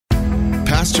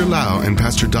Pastor Lau and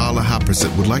Pastor Dala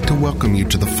Haprasit would like to welcome you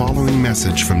to the following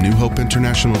message from New Hope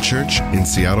International Church in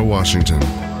Seattle, Washington.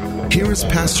 Here is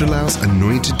Pastor Lau's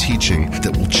anointed teaching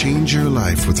that will change your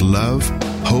life with love,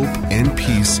 hope, and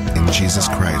peace in Jesus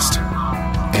Christ.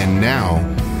 And now,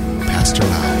 Pastor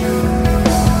Lau.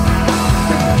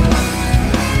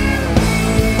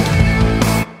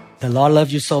 The Lord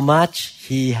loves you so much.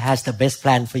 He has the best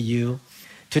plan for you.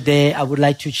 Today, I would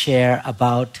like to share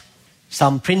about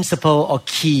some principle or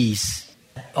keys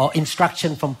or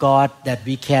instruction from God that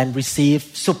we can receive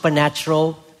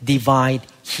supernatural, divine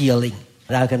healing.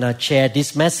 And I'm going to share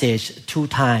this message 2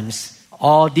 times.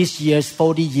 All these years,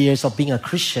 40 years of being a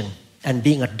Christian and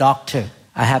being a doctor,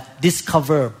 I have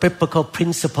discovered biblical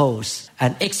principles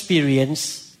and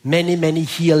experienced many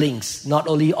healings, not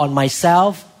only on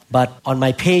myself, but on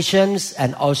my patients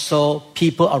and also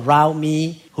people around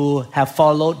me who have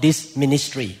followed this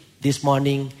ministry. This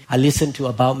morning, I listened to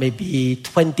about maybe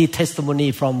 20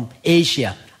 testimonies from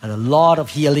Asia and a lot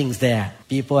of healings there.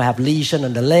 People have lesion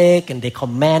on the leg and they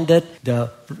commanded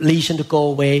the lesion to go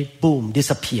away, boom,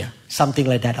 disappear. Something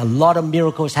like that. A lot of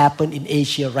miracles happen in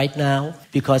Asia right now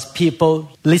because people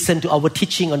listen to our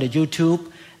teaching on the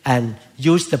YouTube and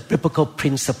use the biblical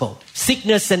principle.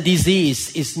 Sickness and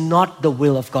disease is not the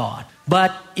will of God,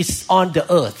 but it's on the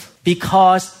earth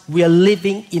because we are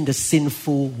living in the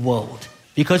sinful world.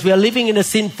 Because we are living in a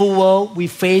sinful world, we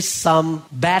face some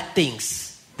bad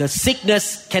things. The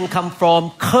sickness can come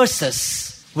from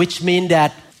curses, which mean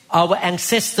that our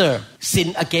ancestor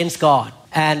sinned against God.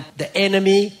 And the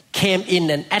enemy came in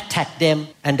and attacked them.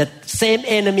 And the same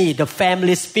enemy, the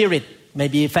family spirit,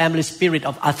 maybe family spirit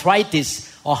of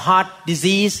arthritis or heart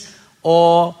disease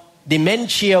or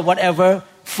dementia, whatever,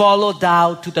 follow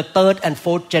down to the 3rd and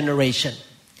 4th generation.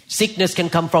 Sickness can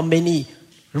come from many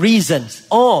reasons.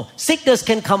 Or sickness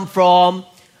can come from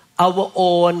our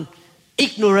own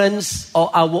ignorance or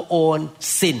our own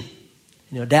sin.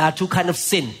 There are 2 kinds of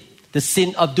sin. The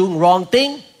sin of doing wrong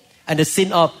thing and the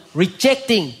sin of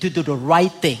rejecting to do the right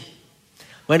thing.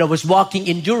 When I was walking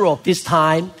in Europe this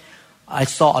time, I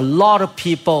saw a lot of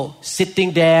people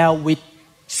sitting there with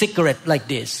cigarettes like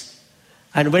this.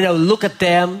 And when I look at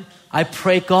them, I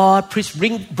pray, God, please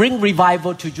bring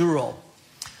revival to Europe.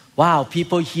 Wow,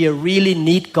 people here really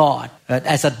need God.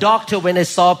 As a doctor, when I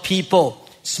saw people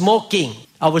smoking,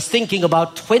 I was thinking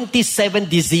about 27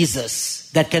 diseases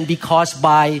that can be caused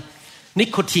by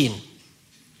nicotine.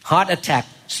 Heart attack,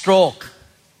 stroke,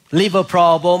 liver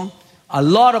problem. A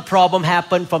lot of problem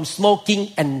happen from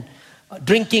smoking and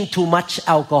drinking too much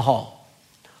alcohol.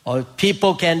 Or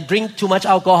people can drink too much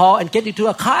alcohol and get into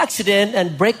a car accident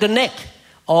and break the neck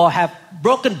or have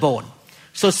broken bone.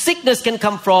 So sickness can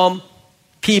come from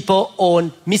people's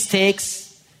own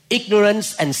mistakes,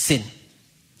 ignorance, and sin.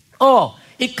 Or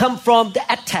it comes from the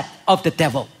attack of the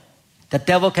devil. The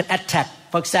devil can attack.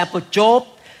 For example, Job,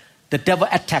 the devil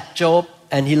attacked Job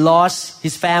and he lost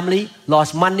his family,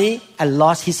 lost money, and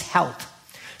lost his health.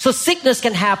 So sickness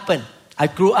can happen. I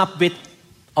grew up with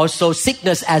also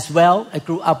sickness as well. I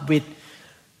grew up with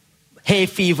hay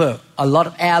fever, a lot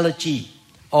of allergy,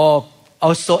 or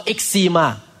also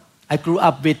eczema. I grew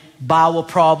up with bowel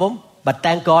problem. But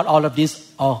thank God all of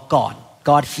this are gone.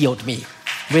 God healed me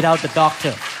without the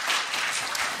doctor.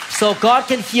 So God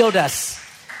can heal us.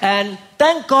 And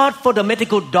thank God for the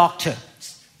medical doctor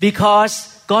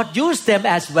because God used them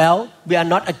as well. We are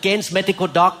not against medical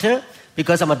doctor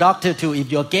because I'm a doctor too.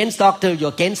 If you're against doctor, you're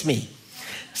against me.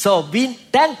 So we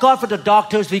thank God for the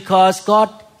doctors because God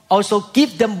also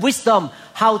give them wisdom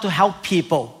how to help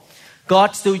people.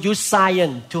 God still use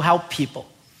science to help people.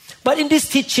 But in this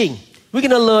teaching, we're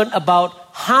going to learn about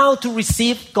how to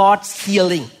receive God's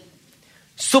healing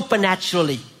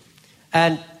supernaturally.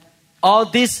 And all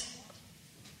this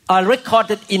are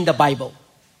recorded in the Bible.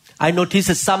 I notice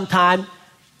that sometimes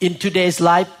in today's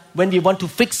life, when we want to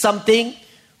fix something,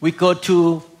 we go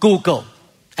to Google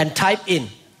and type in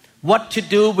what to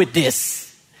do with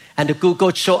this. And the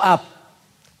Google show up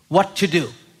what to do.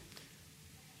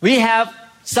 We have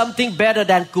something better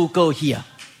than Google here,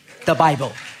 the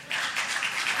Bible.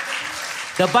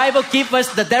 The Bible gives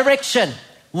us the direction,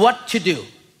 what to do.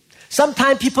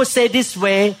 Sometimes people say this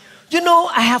way,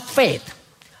 I have faith.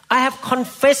 I have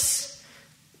confessed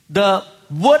the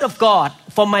word of God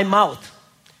from my mouth.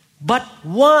 But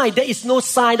why? There is no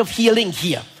sign of healing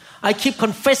here. I keep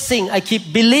confessing, I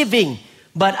keep believing,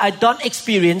 but I don't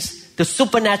experience the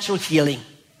supernatural healing.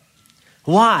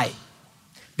 Why?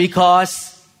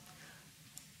 Because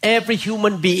every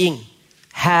human being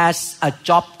has a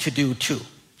job to do too.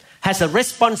 Has a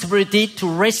responsibility to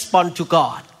respond to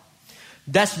God.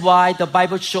 That's why the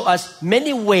Bible shows us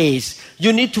many ways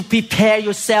you need to prepare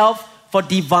yourself for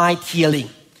divine healing.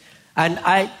 And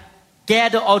I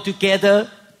gather all together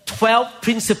 12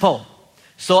 principles.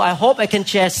 So I hope I can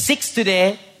share 6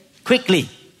 today quickly.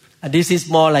 And this is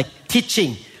more like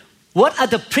teaching. What are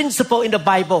the principles in the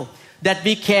Bible that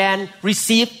we can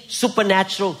receive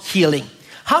supernatural healing?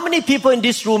 How many people in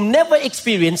this room never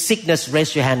experienced sickness?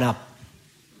 Raise your hand up.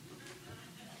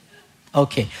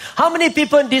 Okay. How many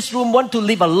people in this room want to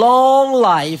live a long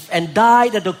life and die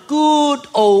at a good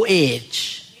old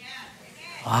age?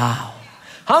 Wow.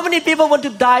 How many people want to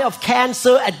die of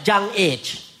cancer at young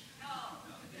age?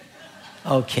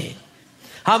 Okay.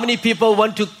 How many people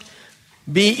want to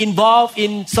be involved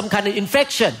in some kind of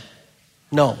infection?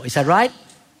 No. Is that right?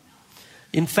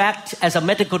 In fact, as a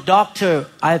medical doctor,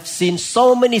 I've seen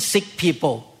so many sick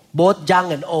people, both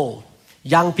young and old.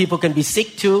 Young people can be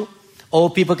sick too.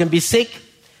 Old people can be sick.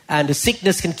 And the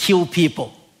sickness can kill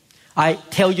people. I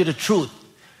tell you the truth.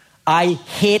 I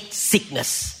hate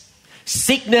sickness.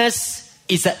 Sickness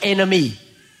is an enemy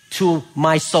to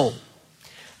my soul.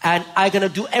 And I'm going to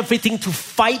do everything to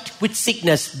fight with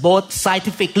sickness, both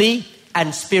scientifically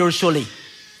and spiritually.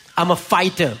 I'm a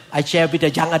fighter. I shared with a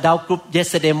young adult group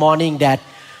yesterday morning that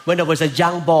when I was a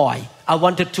young boy, I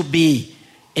wanted to be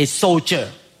a soldier.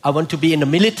 I want to be in the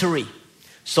military.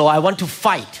 So I want to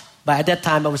fight. But at that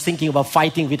time, I was thinking about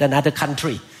fighting with another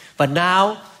country. But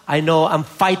now, I know I'm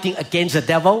fighting against the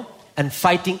devil and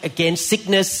fighting against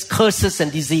sickness, curses,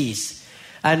 and disease.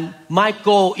 And my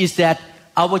goal is that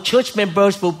our church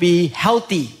members will be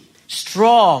healthy,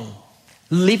 strong,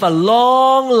 live a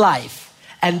long life,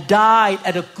 and die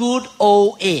at a good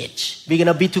old age. We're going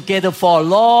to be together for a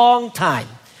long time.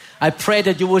 I pray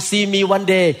that you will see me one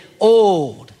day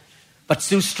old, but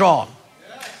still strong.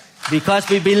 Because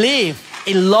we believe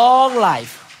in long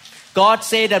life. God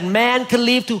said that man can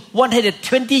live to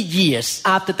 120 years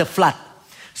after the flood.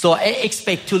 So I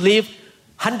expect to live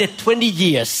 120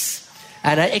 years.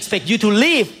 And I expect you to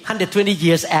live 120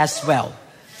 years as well.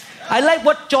 I like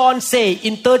what John said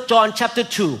in 3 John chapter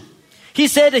 2. He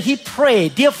said that he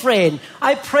prayed, dear friend,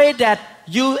 I pray that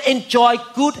you enjoy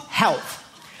good health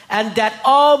and that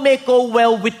all may go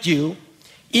well with you,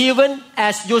 even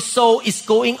as your soul is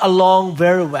going along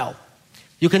very well.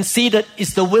 You can see that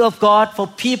it's the will of God for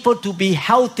people to be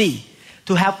healthy,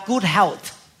 to have good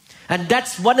health. And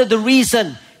that's one of the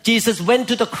reasons Jesus went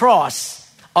to the cross.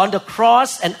 On the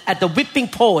cross and at the whipping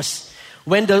post,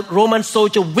 when the Roman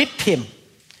soldier whipped him,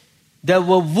 there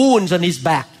were wounds on his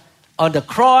back. On the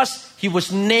cross, he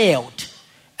was nailed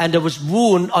and there was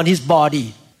wound on his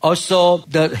body. Also,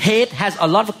 the head has a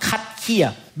lot of cut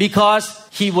here because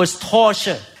he was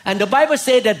tortured. And the Bible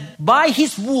said that by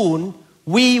his wound,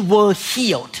 we were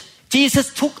healed.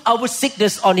 Jesus took our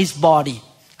sickness on his body.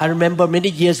 I remember many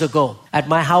years ago, at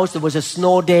my house, there was a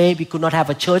snow day. We could not have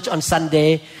a church on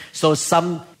Sunday. So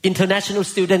some international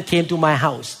student came to my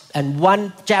house. And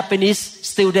one Japanese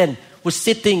student was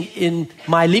sitting in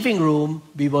my living room.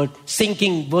 We were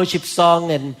singing worship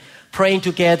song and praying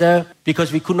together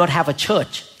because we could not have a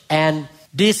church. And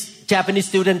this Japanese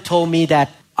student told me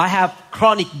that I have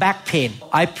chronic back pain.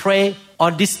 I pray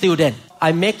on this student.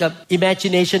 I make an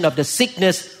imagination of the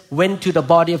sickness went to the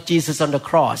body of Jesus on the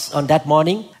cross on that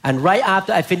morning. And right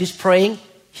after I finished praying,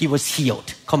 he was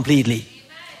healed completely.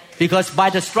 Because by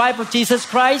the stripe of Jesus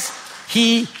Christ,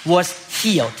 he was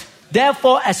healed.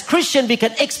 Therefore, as Christians, we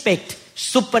can expect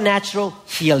supernatural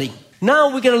healing.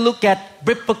 Now we're going to look at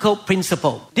biblical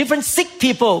principle. Different sick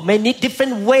people may need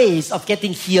different ways of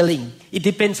getting healing. It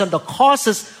depends on the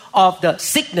causes of the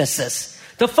sicknesses.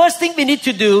 The first thing we need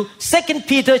to do, 2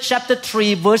 Peter chapter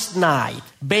 3 verse 9,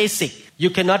 basic. You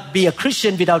cannot be a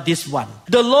Christian without this one.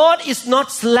 The Lord is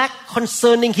not slack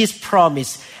concerning his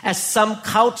promise, as some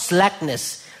count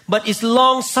slackness, but is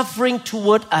long-suffering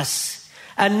toward us,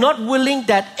 and not willing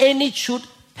that any should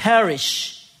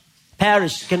perish.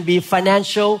 Perish can be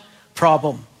financial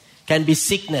problem, can be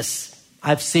sickness.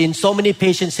 I've seen so many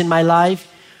patients in my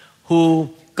life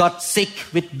who got sick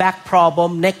with back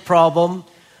problem, neck problem,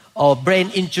 or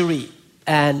brain injury,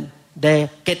 and they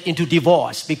get into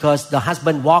divorce because the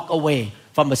husband walked away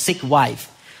from a sick wife,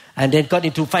 and then got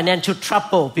into financial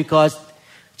trouble because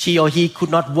she or he could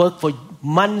not work for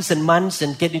months and months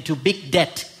and get into big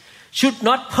debt. Should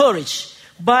not perish,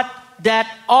 but that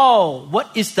all,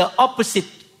 what is the opposite,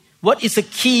 what is the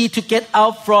key to get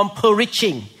out from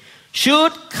perishing,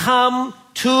 should come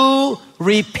to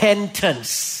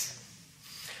repentance.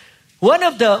 One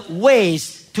of the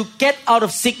ways to get out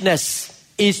of sickness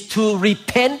is to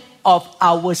repent of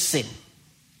our sin.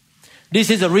 This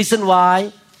is the reason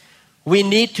why we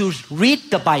need to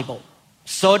read the Bible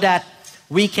so that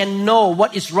we can know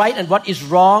what is right and what is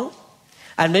wrong.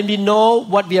 And when we know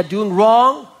what we are doing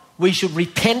wrong, we should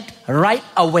repent right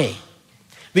away.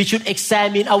 We should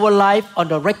examine our life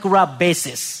on a regular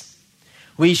basis.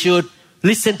 We should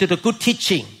listen to the good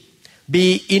teaching,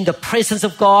 be in the presence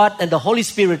of God, and the Holy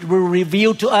Spirit will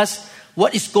reveal to us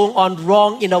what is going on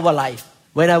wrong in our life.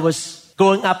 When I was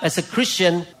growing up as a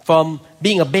Christian, from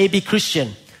being a baby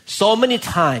Christian, so many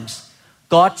times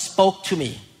God spoke to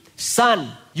me,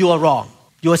 "Son, you are wrong.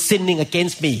 You are sinning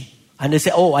against me." And I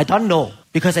said, "Oh, I don't know,"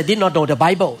 because I did not know the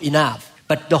Bible enough.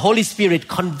 But the Holy Spirit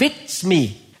convicts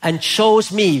me and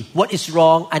shows me what is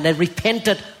wrong, and I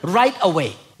repented right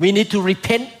away. We need to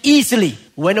repent easily.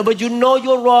 Whenever you know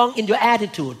you're wrong in your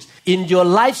attitudes, in your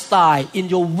lifestyle, in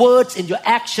your words, in your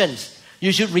actions,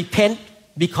 you should repent,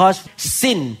 because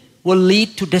sin will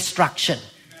lead to destruction.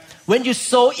 When you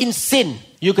sow in sin,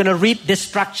 you're going to reap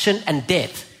destruction and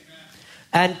death.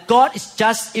 And God is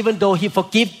just, even though He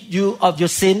forgives you of your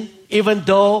sin, even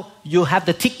though you have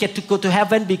the ticket to go to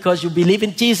heaven because you believe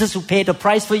in Jesus who paid the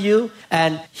price for you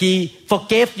and He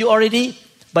forgave you already.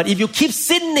 But if you keep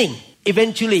sinning,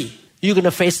 eventually you're going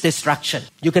to face destruction.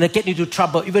 You're going to get into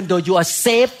trouble, even though you are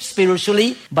saved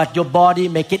spiritually, but your body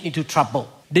may get into trouble.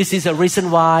 This is a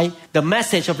reason why the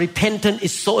message of repentance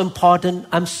is so important.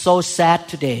 I'm so sad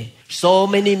today. So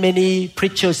many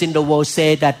preachers in the world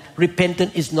say that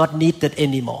repentance is not needed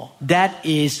anymore. That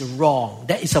is wrong.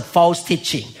 That is a false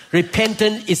teaching.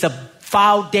 Repentance is a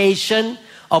foundation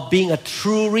of being a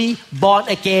truly born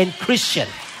again Christian.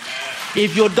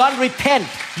 If you don't repent,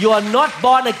 you are not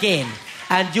born again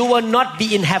and you will not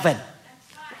be in heaven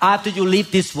after you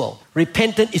leave this world.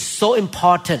 Repentance is so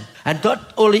important, and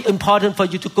not only important for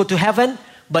you to go to heaven,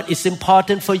 but it's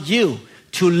important for you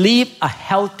to live a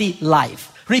healthy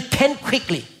life. Repent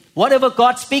quickly. Whatever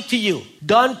God speaks to you,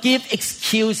 don't give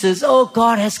excuses. "Oh,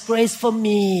 God has grace for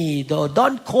me."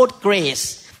 Don't quote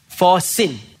grace for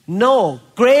sin. No,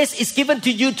 grace is given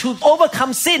to you to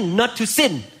overcome sin, not to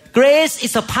sin. Grace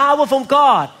is a power from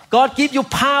God. God gives you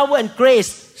power and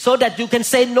grace so that you can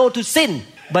say no to sin.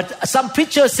 But some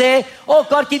preachers say, "Oh,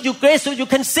 God gives you grace so you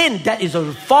can sin." That is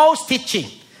a false teaching.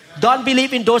 Don't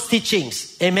believe in those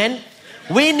teachings. Amen.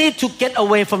 We need to get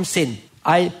away from sin.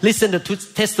 I listen to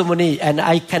testimony and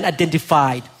I can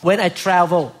identify when I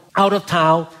travel out of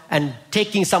town and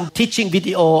taking some teaching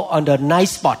video on the night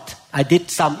spot. I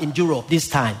did some in Europe this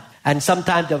time. And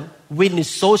sometimes the wind is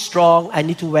so strong, I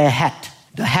need to wear a hat.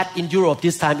 The hat in Europe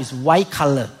this time is white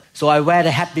color. So I wear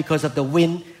the hat because of the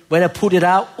wind. When I put it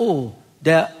out,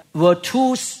 there were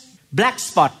 2 black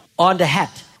spots on the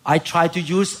hat. I tried to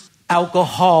use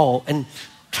alcohol and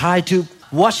try to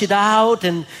wash it out,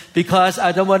 and because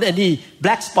I don't want any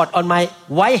black spot on my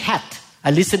white hat.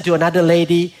 I listened to another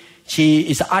lady. She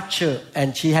is an usher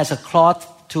and she has a cloth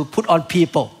to put on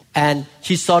people. And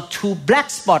she saw 2 black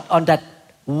spots on that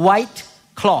white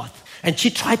cloth. And she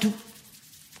tried to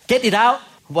get it out,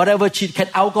 whatever she can,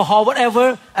 alcohol,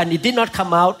 whatever, and it did not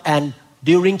come out. And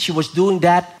during she was doing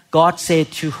that, God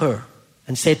said to her,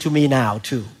 and said to me now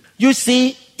too, "You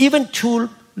see, even 2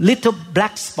 little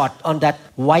black spots on that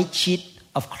white sheet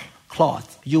of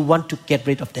cloth, you want to get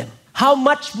rid of them. How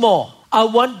much more I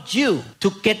want you to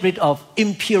get rid of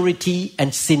impurity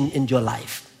and sin in your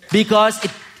life, because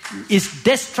it is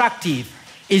destructive.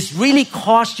 It really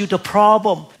caused you the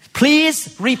problem. Please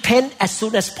repent as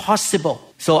soon as possible."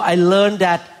 So I learned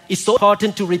that it's so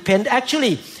important to repent.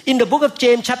 Actually, in the book of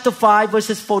James chapter 5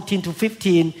 verses 14 to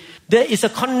 15, there is a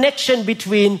connection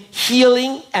between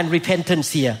healing and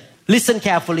repentance here. Listen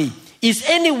carefully. "Is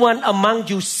anyone among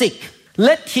you sick?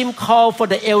 Let him call for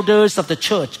the elders of the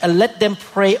church and let them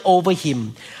pray over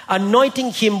him,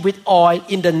 anointing him with oil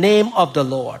in the name of the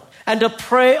Lord. And the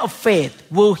prayer of faith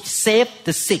will save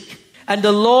the sick, and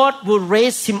the Lord will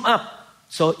raise him up."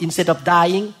 So instead of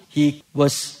dying, he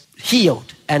was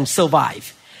healed and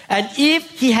survived. "And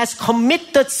if he has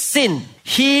committed sin,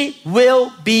 he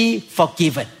will be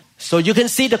forgiven." So you can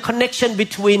see the connection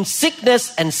between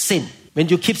sickness and sin. When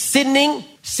you keep sinning,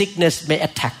 sickness may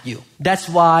attack you. That's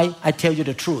why I tell you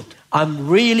the truth. I'm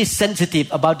really sensitive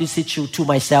about this issue to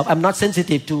myself. I'm not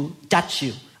sensitive to judge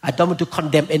you. I don't want to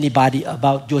condemn anybody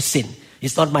about your sin.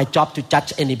 It's not my job to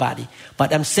judge anybody.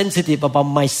 But I'm sensitive about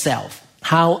myself,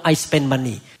 how I spend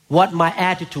money, what my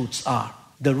attitudes are.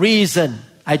 The reason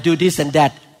I do this and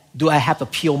that, do I have a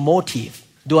pure motive?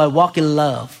 Do I walk in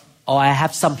love? Or I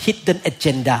have some hidden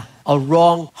agenda or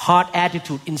wrong hard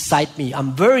attitude inside me?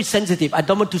 I'm very sensitive. I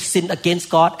don't want to sin against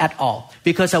God at all,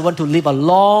 because I want to live a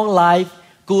long life,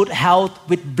 good health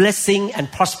with blessing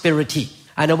and prosperity.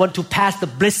 And I want to pass the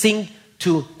blessing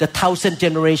to the 1,000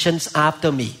 generations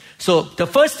after me. So the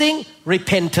first thing,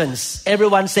 repentance.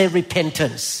 Everyone say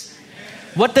repentance.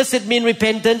 What does it mean,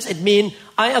 repentance? It means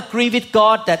I agree with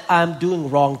God that I'm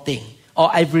doing wrong thing, or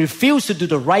I refuse to do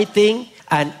the right thing,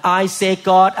 and I say,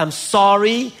 God, I'm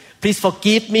sorry, please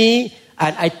forgive me,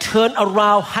 and I turn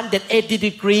around 180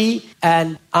 degrees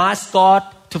and ask God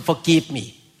to forgive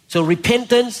me. So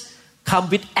repentance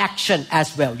comes with action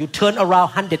as well. You turn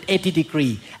around 180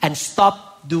 degrees and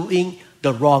stop doing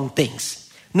the wrong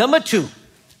things. Number 2,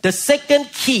 the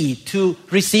second key to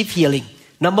receive healing.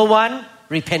 Number 1,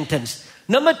 repentance.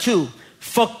 Number 2,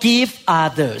 forgive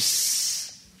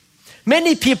others.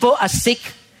 Many people are sick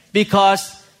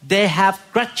because they have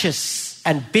grudges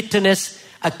and bitterness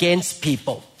against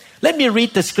people. Let me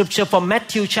read the scripture from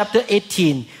Matthew chapter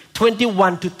 18,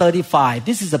 21 to 35.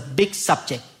 This is a big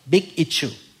subject, big issue.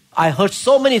 I heard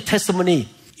so many testimonies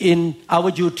in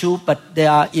our YouTube, but they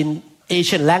are in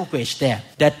Asian language there,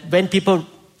 that when people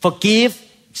forgive,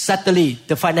 suddenly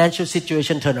the financial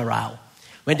situation turn around.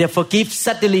 When they forgive,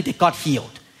 suddenly they got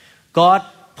healed. God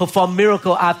performed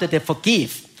miracle after they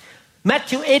forgive.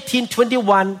 Matthew 18,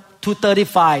 21 to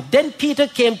 35. Then Peter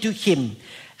came to him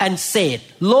and said,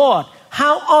 Lord,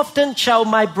 how often shall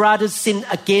my brother sin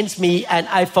against me and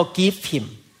I forgive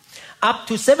him? Up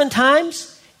to 7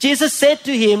 times? Jesus said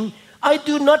to him, I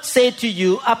do not say to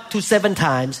you up to 7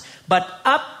 times, but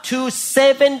up to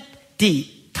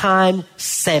 70 times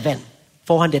 7.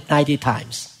 490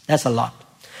 times. That's a lot.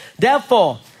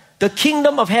 Therefore, the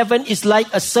kingdom of heaven is like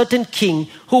a certain king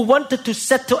who wanted to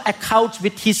settle accounts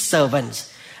with his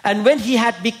servants. And when he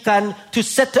had begun to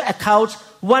settle accounts,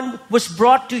 one was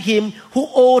brought to him who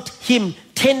owed him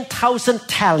 10,000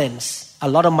 talents, a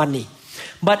lot of money.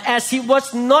 But as he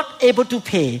was not able to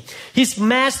pay, his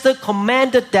master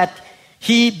commanded that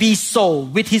he be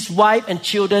sold with his wife and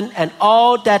children and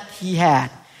all that he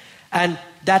had, and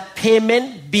that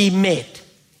payment be made.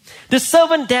 The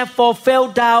servant therefore fell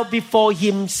down before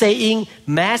him, saying,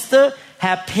 Master,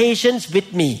 have patience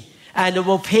with me, and I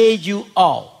will pay you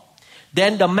all.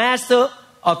 Then the master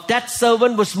of that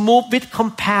servant was moved with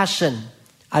compassion.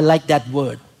 I like that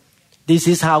word. This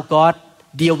is how God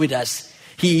deals with us.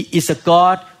 He is a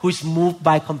God who is moved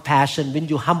by compassion. When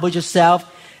you humble yourself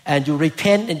and you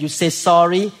repent and you say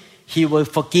sorry, He will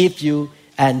forgive you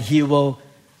and He will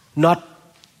not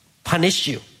punish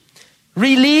you.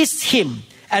 Release him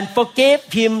and forgave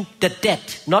him the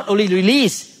debt. Not only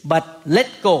release, but let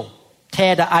go.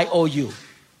 Tear the IOU.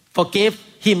 Forgave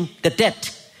him the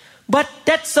debt. But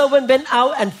that servant went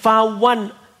out and found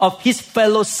one of his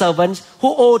fellow servants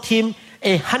who owed him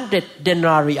 100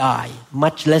 denarii,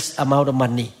 much less amount of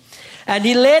money. And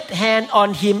he laid hand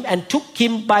on him and took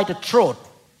him by the throat,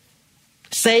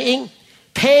 saying,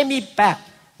 Pay me back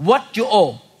what you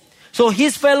owe. So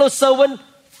his fellow servant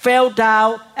fell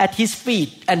down at his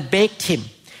feet and begged him,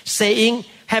 saying,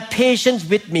 Have patience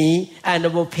with me and I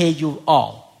will pay you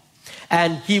all.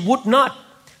 And he would not,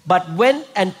 but went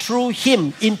and threw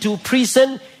him into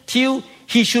prison till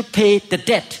he should pay the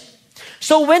debt.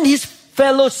 So when his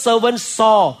fellow servants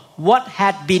saw what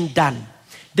had been done,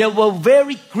 they were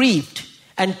very grieved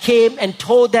and came and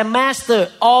told their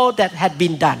master all that had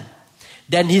been done.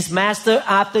 Then his master,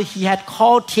 after he had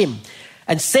called him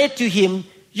and said to him,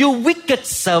 You wicked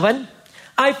servant,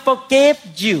 I forgave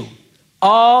you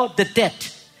all the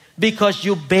debt because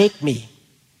you begged me.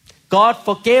 God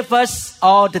forgave us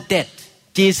all the debt.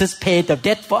 Jesus paid the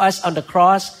debt for us on the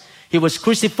cross. He was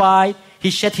crucified. He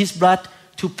shed his blood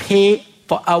to pay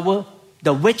for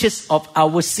the wages of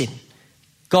our sin.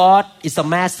 God is the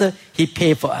master. He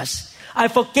paid for us. I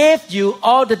forgave you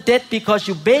all the debt because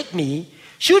you begged me.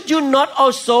 Should you not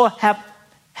also have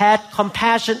had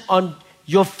compassion on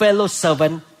your fellow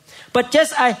servant? But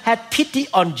just I had pity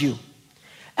on you.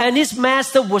 And his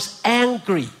master was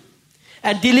angry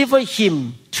and delivered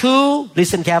him to,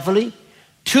 listen carefully,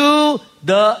 to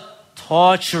the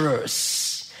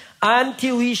torturers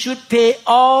until he should pay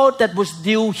all that was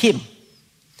due him.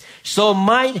 So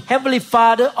my heavenly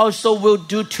Father also will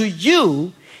do to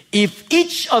you if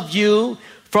each of you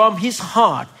from his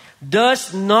heart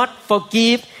does not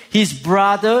forgive his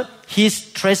brother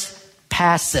his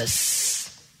trespasses.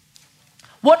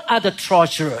 What are the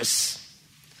torturers?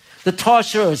 The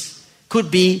torturers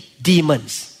could be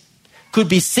demons, could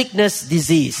be sickness,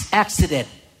 disease, accident,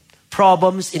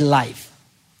 problems in life,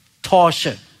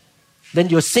 torture. When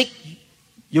you're sick,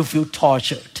 you feel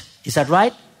tortured. Is that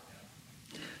right?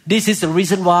 This is the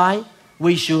reason why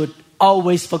we should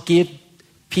always forgive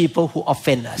people who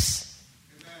offend us.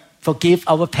 Forgive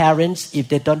our parents if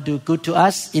they don't do good to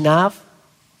us enough.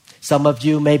 Some of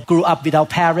you may grew up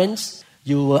without parents.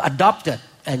 You were adopted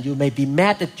and you may be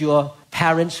mad at your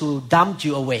parents who dumped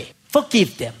you away.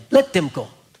 Forgive them. Let them go.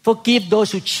 Forgive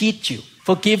those who cheat you.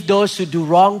 Forgive those who do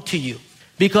wrong to you.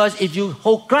 Because if you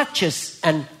hold grudges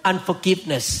and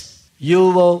unforgiveness,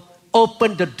 you will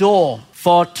open the door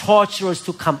for torturers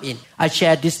to come in. I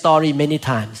shared this story many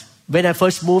times. When I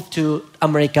first moved to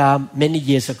America many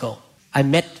years ago, I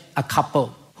met a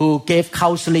couple who gave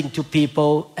counseling to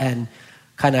people and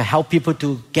kind of help people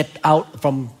to get out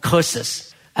from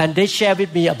curses. And they shared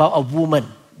with me about a woman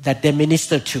that they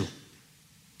ministered to.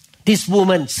 This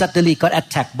woman suddenly got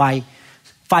attacked by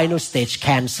final stage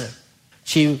cancer.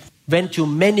 She went to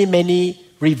many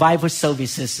revival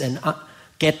services and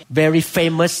get very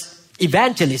famous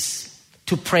evangelists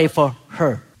to pray for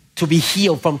her to be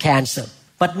healed from cancer.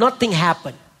 But nothing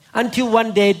happened. Until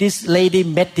one day this lady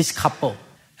met this couple.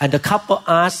 And the couple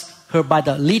asked her by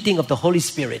the leading of the Holy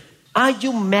Spirit, "Are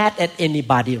you mad at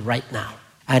anybody right now?"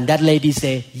 And that lady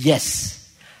said, "Yes.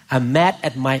 I'm mad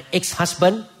at my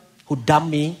ex-husband who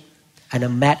dumped me. And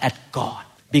I'm mad at God.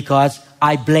 Because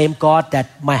I blame God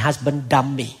that my husband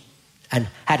dumped me and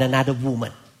had another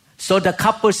woman." So the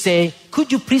couple say,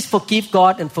 "Could you please forgive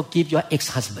God and forgive your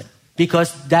ex-husband?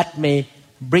 Because that may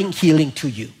bring healing to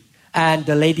you." And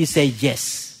the lady said,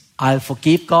 "Yes, I'll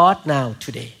forgive God now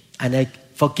today. And I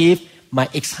forgive my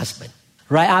ex-husband."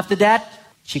 Right after that,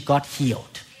 she got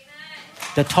healed.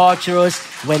 The torturers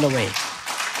went away.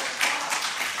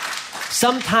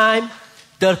 Sometimes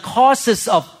the causes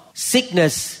of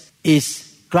sickness is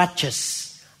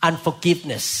grudges,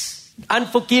 unforgiveness.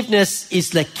 Unforgiveness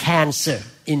is like cancer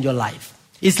in your life.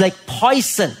 It's like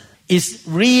poison. It's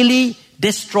really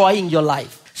destroying your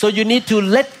life. So you need to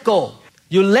let go.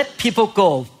 You let people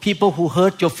go, people who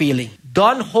hurt your feeling.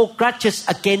 Don't hold grudges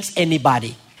against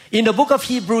anybody. In the book of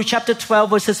Hebrews chapter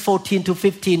 12 verses 14 to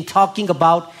 15, talking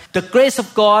about the grace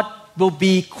of God will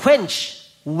be quenched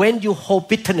when you hold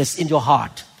bitterness in your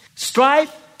heart.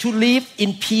 Strive to live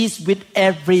in peace with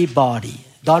everybody.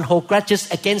 Don't hold grudges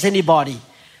against anybody.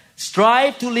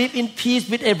 Strive to live in peace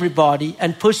with everybody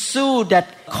and pursue that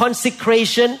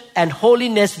consecration and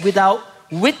holiness without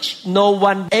which no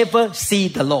one ever see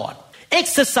the Lord.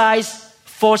 Exercise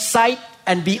foresight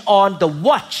and be on the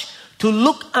watch to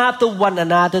look after one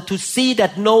another, to see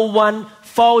that no one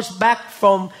falls back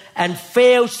from and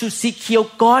fails to secure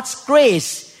God's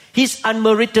grace, His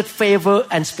unmerited favor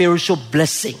and spiritual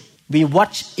blessing. We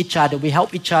watch each other, we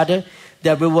help each other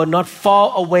that we will not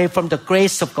fall away from the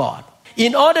grace of God.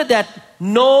 In order that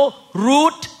no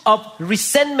root of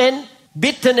resentment,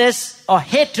 bitterness, or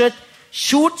hatred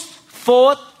shoots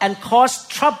forth and cause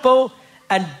trouble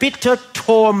and bitter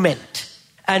torment,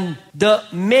 and the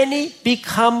many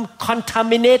become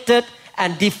contaminated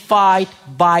and defiled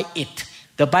by it.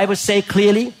 The Bible says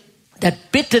clearly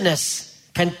that bitterness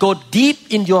can go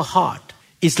deep in your heart.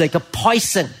 It's like a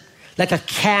poison, like a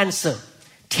cancer.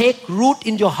 Take root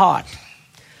in your heart,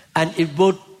 and it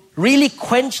will really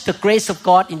quench the grace of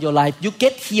God in your life. You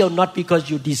get healed not because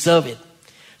you deserve it.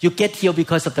 You get healed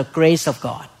because of the grace of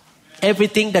God.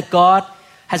 Everything that God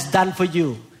has done for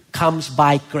you comes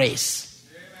by grace,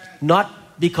 not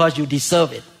because you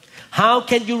deserve it. How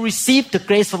can you receive the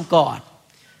grace from God?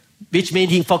 Which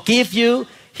means He forgives you.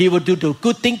 He will do the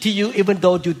good thing to you even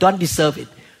though you don't deserve it.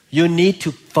 You need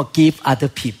to forgive other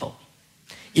people.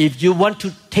 If you want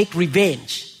to take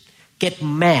revenge, get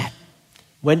mad.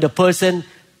 When the person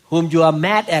whom you are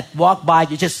mad at walk by,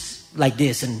 you just like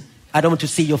this and I don't want to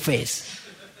see your face.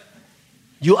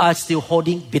 You are still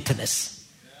holding bitterness.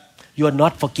 You are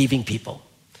not forgiving people.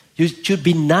 You should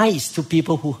be nice to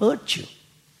people who hurt you.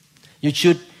 You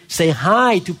should say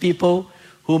hi to people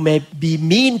who may be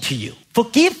mean to you.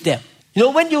 Forgive them. You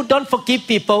know, when you don't forgive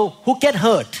people, who get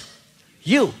hurt?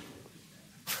 You.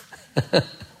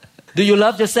 Do you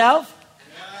love yourself?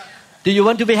 Yes. Do you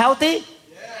want to be healthy? Yes.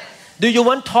 Do you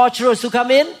want torturers to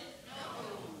come in? No.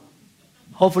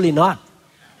 Hopefully not.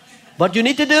 What you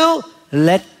need to do?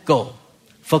 Let go.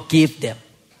 Forgive them.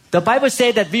 The Bible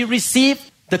says that we receive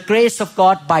the grace of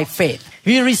God by faith.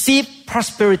 We receive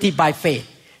prosperity by faith.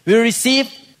 We receive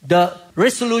the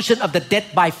resolution of the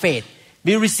debt by faith.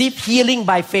 We receive healing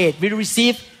by faith. We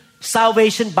receive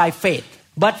salvation by faith.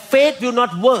 But faith will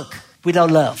not work without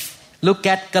love. Look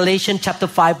at Galatians chapter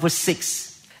 5 verse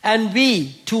 6. And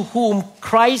we, to whom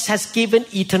Christ has given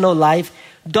eternal life,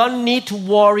 don't need to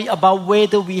worry about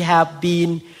whether we have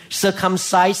been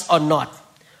circumcised or not,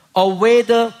 or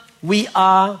whether we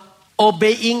are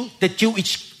obeying the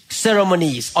Jewish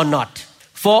ceremonies or not.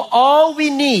 For all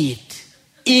we need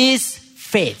is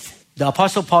faith. The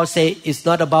Apostle Paul says it's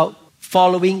not about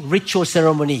following ritual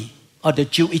ceremony or the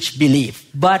Jewish belief,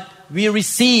 but we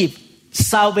receive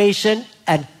salvation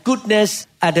and goodness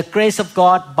and the grace of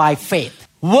God by faith,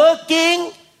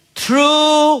 working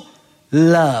through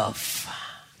love.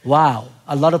 Wow,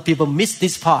 a lot of people miss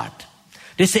this part.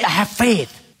 They say, I have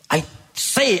faith.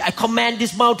 I command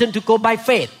this mountain to go by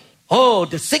faith. Oh,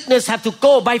 the sickness have to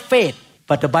go by faith.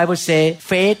 But the Bible says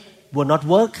faith will not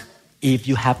work if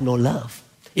you have no love.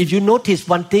 If you notice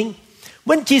one thing,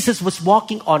 when Jesus was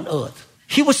walking on earth,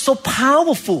 he was so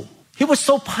powerful. He was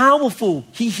so powerful.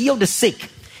 He healed the sick.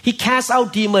 He cast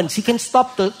out demons. He can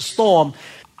stop the storm.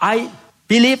 I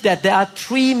believe that there are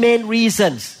three main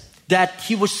reasons that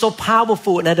he was so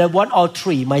powerful, and I want all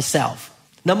three myself.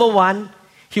 Number one,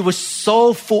 he was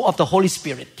so full of the Holy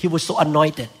Spirit. He was so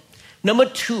anointed. Number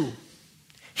two,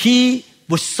 he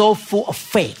was so full of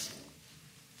faith.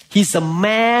 He's a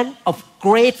man of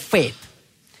great faith.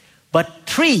 But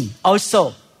three,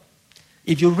 also,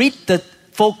 if you read the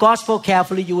full gospel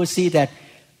carefully, you will see that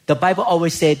the Bible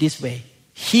always says this way.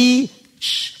 He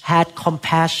had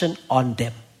compassion on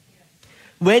them.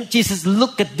 When Jesus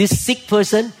looked at this sick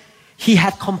person, he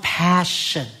had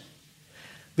compassion.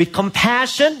 With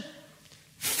compassion,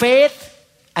 faith,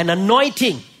 and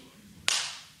anointing,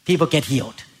 people get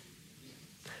healed.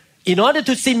 In order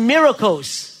to see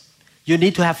miracles, you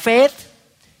need to have faith,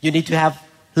 you need to have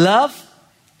love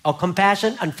or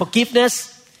compassion and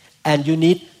forgiveness, and you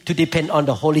need to depend on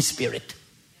the Holy Spirit.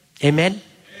 Amen?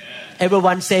 Amen.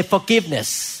 Everyone say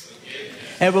forgiveness.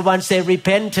 Everyone say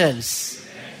repentance.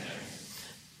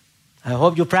 I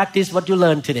hope you practice what you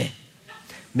learned today.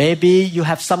 Maybe you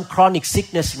have some chronic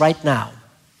sickness right now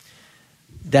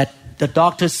that the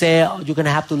doctor say you're going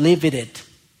to have to live with it.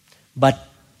 But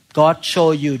God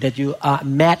showed you that you are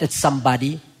mad at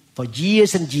somebody for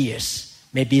years and years.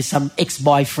 Maybe some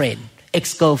ex-boyfriend,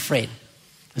 ex-girlfriend.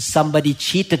 Somebody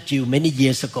cheated you many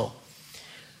years ago.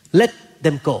 Let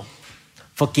them go.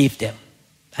 Forgive them.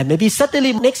 And maybe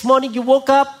suddenly next morning you woke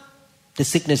up, the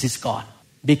sickness is gone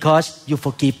because you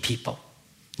forgive people.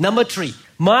 Number three,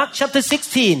 Mark chapter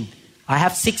 16. I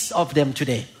have 6 of them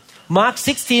today. Mark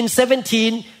 16,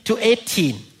 17 to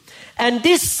 18. And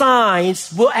these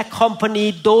signs will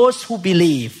accompany those who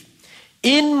believe.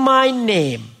 In my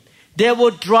name, they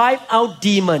will drive out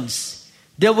demons.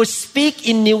 They will speak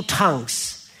in new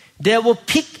tongues. They will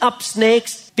pick up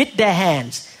snakes with their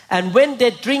hands. And when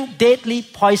they drink deadly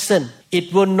poison,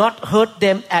 it will not hurt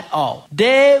them at all.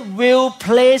 They will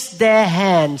place their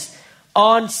hands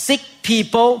on sick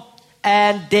people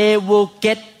and they will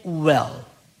get well.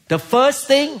 The first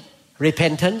thing,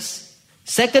 repentance.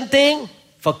 Second thing,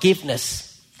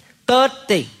 forgiveness. Third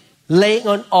thing, laying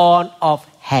on of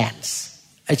hands.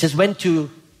 I just went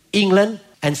to England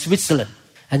and Switzerland,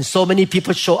 and so many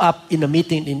people show up in a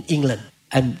meeting in England,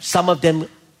 and some of them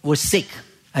were sick,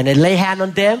 and I lay hand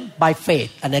on them by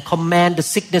faith, and I command the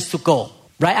sickness to go.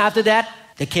 Right after that,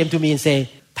 they came to me and say,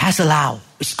 Pastor Lau,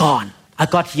 it's gone. I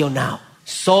got healed now.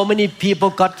 So many people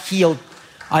got healed.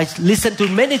 I listened to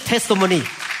many testimonies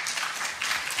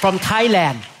from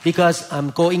Thailand, because I'm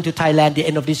going to Thailand the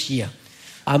end of this year.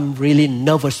 I'm really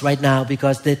nervous right now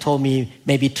because they told me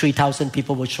maybe 3,000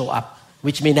 people will show up,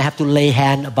 which means I have to lay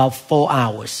hand about 4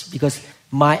 hours, because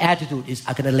my attitude is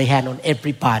I'm going to lay hand on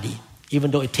everybody,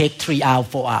 even though it takes 3 hours,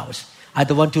 4 hours. I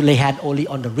don't want to lay hand only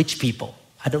on the rich people.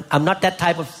 I'm not that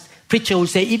type of preacher who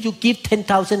say, if you give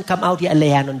 10,000, come out here and lay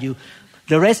hand on you.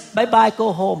 The rest, bye-bye,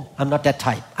 go home. I'm not that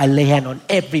type. I lay hand on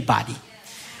everybody.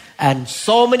 And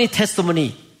so many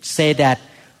testimonies say that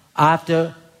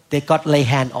after they got lay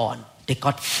hand on, they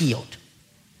got healed.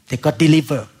 They got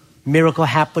delivered. Miracle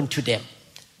happened to them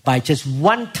by just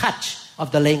one touch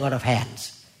of the laying on of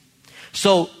hands.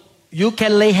 So you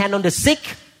can lay hand on the sick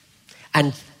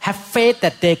and have faith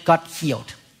that they got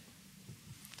healed.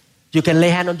 You can lay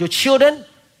hand on your children,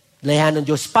 lay hand on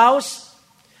your spouse,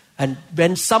 and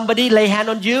when somebody lay hand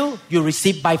on you, you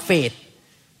receive by faith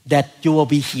that you will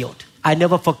be healed. I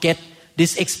never forget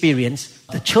this experience.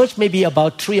 The church may be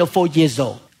about 3 or 4 years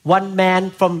old. One man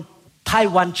from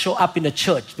Taiwan showed up in the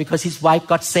church because his wife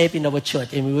got saved in our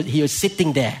church, and he was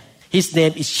sitting there. His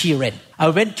name is Chiren. I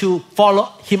went to follow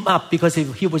him up because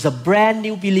he was a brand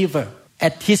new believer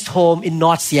at his home in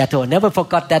North Seattle. I never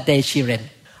forgot that day, Chiren.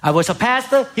 I was a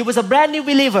pastor. He was a brand new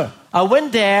believer. I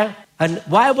went there, and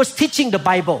while I was teaching the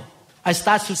Bible, I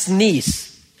started to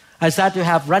sneeze. I started to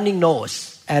have running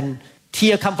nose, and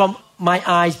tears come from my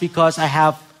eyes because I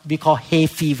have we call hay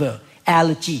fever,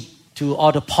 allergy to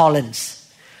all the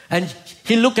pollens. And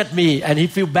he looked at me and he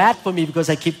feel bad for me because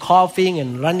I keep coughing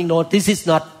and running nose. This is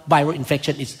not viral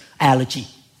infection, it's allergy.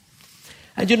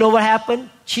 And you know what happened?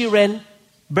 Chiren,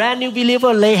 brand new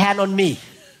believer, lay hand on me.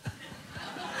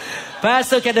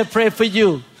 Pastor, can I pray for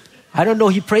you? I don't know,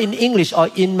 he prayed in English or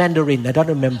in Mandarin. I don't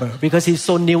remember because he's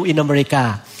so new in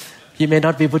America. He may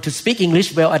not be able to speak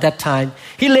English well at that time.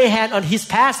 He lay hand on his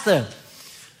pastor.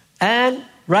 And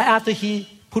right after he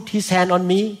put his hand on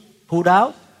me, pulled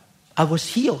out, I was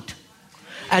healed.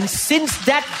 And since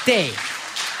that day,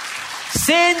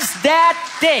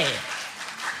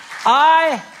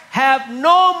 I have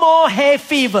no more hay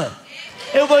fever.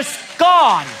 It was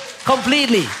gone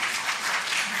completely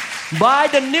by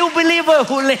the new believer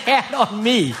who laid hands on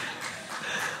me.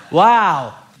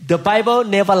 Wow. The Bible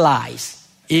never lies.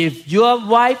 If your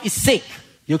wife is sick,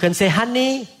 you can say,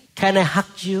 honey, can I hug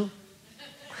you?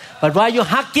 But while you're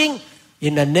hugging,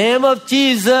 in the name of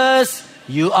Jesus,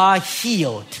 you are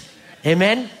healed.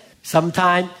 Amen?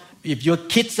 Sometimes, if your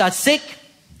kids are sick,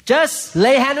 just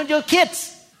lay hand on your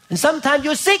kids. And sometimes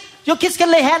you're sick, your kids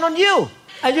can lay hand on you.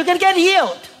 And you can get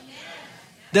healed.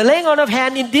 The laying on of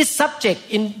hand in this subject,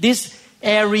 in this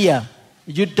area,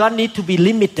 you don't need to be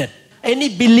limited. Any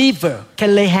believer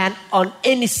can lay hand on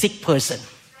any sick person.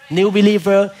 New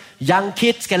believer, young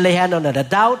kids can lay hand on an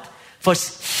adult for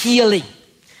healing.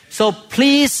 So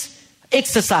please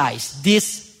exercise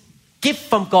this gift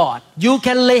from God. You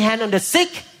can lay hand on the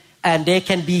sick and they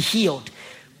can be healed.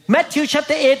 Matthew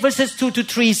chapter 8 verses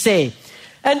 2-3 say,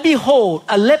 and behold,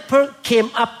 a leper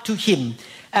came up to him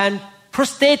and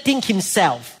prostrating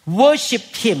himself,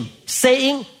 worshipped him,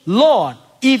 saying, Lord,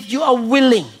 if you are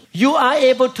willing, you are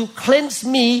able to cleanse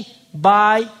me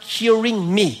by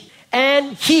curing me.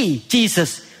 And he,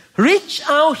 Jesus, reached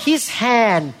out his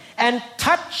hand and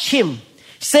touched him,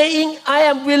 saying, I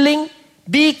am willing,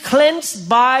 be cleansed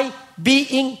by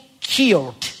being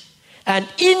cured. And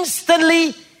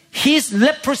instantly his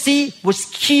leprosy was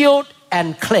cured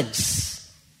and cleansed.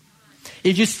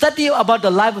 If you study about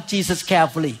the life of Jesus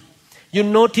carefully, you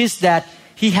notice that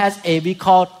he has a we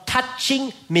call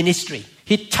touching ministry.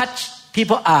 He touched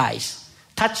people's eyes,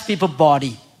 touched people's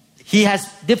body. He has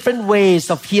different ways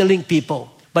of healing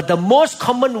people. But the most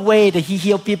common way that he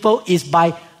heals people is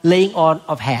by laying on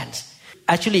of hands.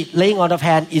 Actually, laying on of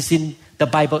hands is in the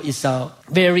Bible is a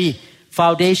very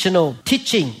foundational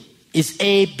teaching. It's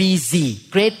A, B, Z.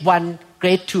 Grade 1,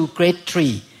 grade 2, grade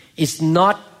 3. It's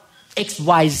not X,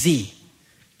 Y, Z.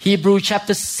 Hebrew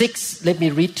chapter 6, let me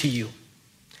read to you.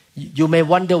 You may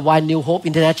wonder why New Hope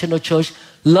International Church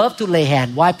love to lay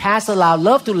hand. Why Pastor Lau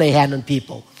love to lay hand on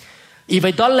people. If I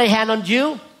don't lay hand on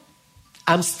you,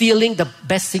 I'm stealing the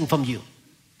best thing from you.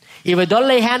 If I don't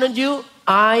lay hand on you,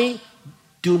 I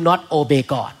do not obey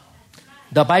God.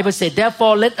 The Bible says,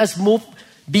 therefore let us move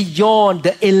beyond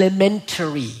the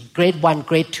elementary, grade 1,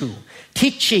 grade 2,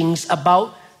 teachings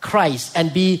about Christ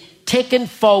and be taken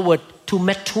forward to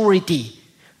maturity.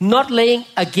 Not laying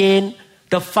again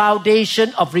the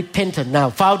foundation of repentance. Now,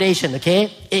 foundation,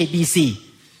 okay? A, B, C.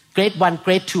 Grade 1,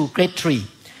 grade 2, grade 3.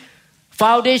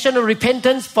 Foundation of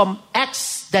repentance from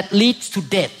acts that leads to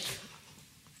death.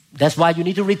 That's why you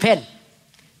need to repent.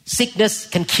 Sickness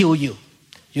can kill you.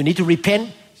 You need to repent.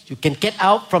 You can get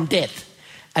out from death.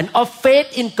 And of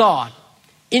faith in God.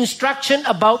 Instruction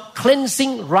about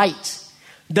cleansing rites.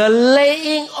 The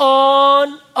laying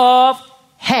on of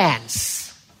hands.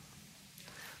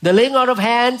 The laying on of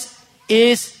hands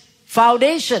is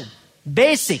foundation,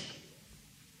 basic.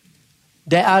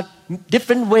 There are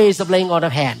different ways of laying on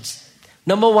of hands.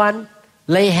 Number 1,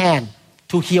 lay hand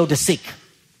to heal the sick.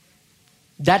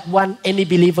 That one any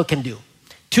believer can do.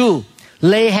 2,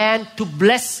 lay hand to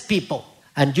bless people.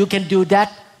 And you can do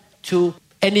that to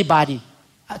anybody.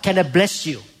 Can I bless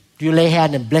you? You lay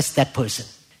hand and bless that person.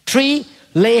 3,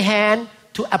 lay hand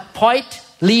to appoint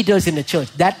leaders in the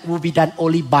church. That will be done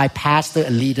only by pastor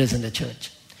and leaders in the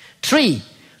church. 3,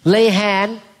 lay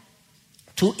hand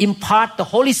to impart the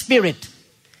Holy Spirit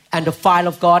and the fire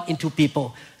of God into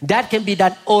people. That can be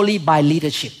done only by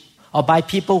leadership or by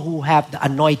people who have the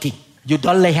anointing. You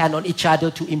don't lay hand on each other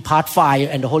to impart fire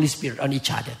and the Holy Spirit on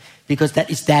each other because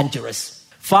that is dangerous.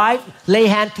 5, lay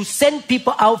hand to send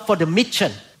people out for the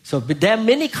mission. So there are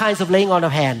many kinds of laying on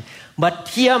of hand. But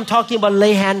here I'm talking about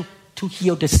lay hand to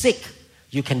heal the sick.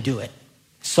 You can do it.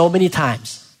 So many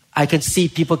times I can see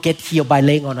people get healed by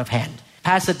laying on of hand.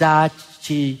 Pastor Da,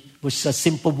 she was a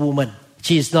simple woman.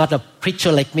 She is not a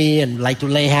preacher like me and like to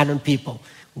lay hand on people.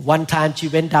 One time she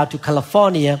went down to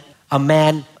California. A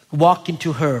man walked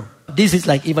into her. This is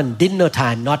like even dinner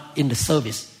time, not in the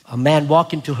service. A man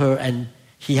walked into her and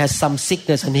he has some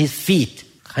sickness on his feet,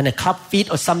 kind of club feet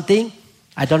or something.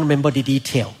 I don't remember the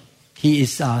detail. He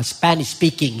is Spanish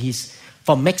speaking. He's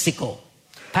from Mexico.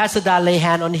 Pastor Da lay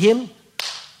hand on him,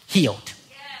 healed.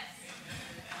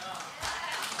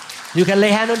 You can lay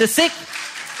hand on the sick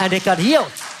and they got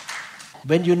healed.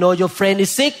 When you know your friend is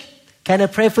sick, can I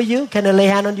pray for you? Can I lay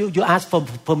hand on you? You ask for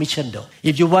permission though.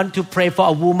 If you want to pray for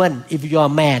a woman, if you're a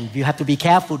man, you have to be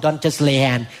careful. Don't just lay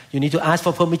hand. You need to ask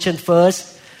for permission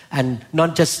first and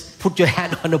not just put your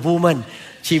hand on a woman.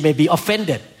 She may be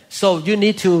offended. So you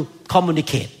need to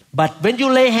communicate. But when you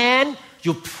lay hand,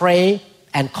 you pray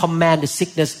and command the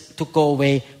sickness to go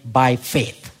away by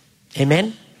faith.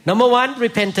 Amen. Number 1,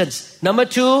 repentance. Number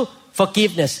 2,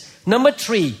 forgiveness. Number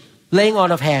 3, laying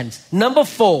on of hands. Number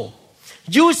 4,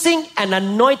 using an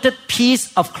anointed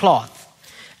piece of cloth.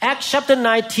 Acts chapter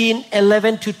 19,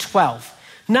 11 to 12.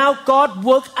 Now God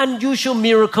worked unusual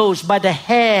miracles by the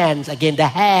hands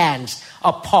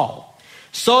of Paul,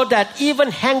 so that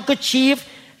even handkerchiefs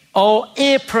or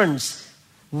aprons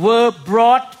were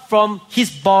brought from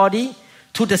his body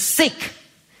to the sick,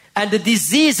 and the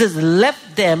diseases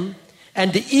left them,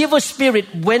 and the evil spirit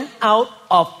went out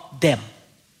of them.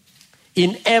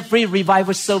 In every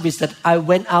revival service that I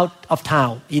went out of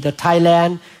town, either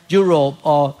Thailand, Europe,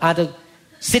 or other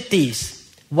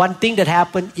cities, one thing that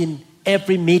happened in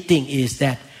every meeting is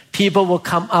that people will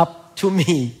come up to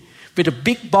me with a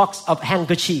big box of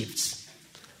handkerchiefs.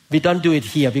 We don't do it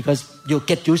here because you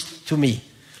get used to me.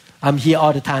 I'm here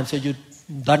all the time, so you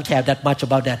don't care that much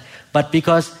about that. But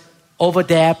because over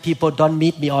there, people don't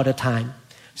meet me all the time.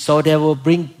 So they will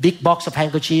bring big box of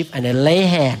handkerchief and they lay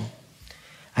hand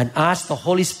and ask the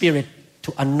Holy Spirit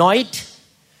to anoint.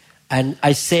 And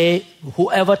I say,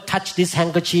 whoever touch this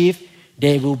handkerchief,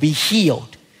 they will be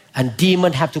healed. And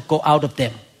demons have to go out of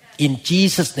them. In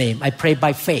Jesus' name, I pray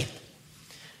by faith.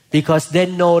 Because they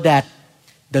know that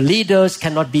the leaders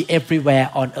cannot be everywhere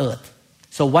on earth.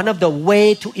 So one of the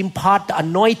ways to impart the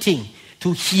anointing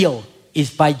to heal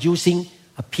is by using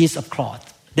a piece of cloth.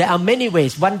 There are many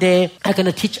ways. One day, I'm going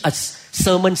to teach a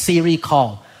sermon series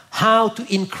called How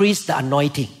to Increase the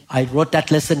Anointing. I wrote that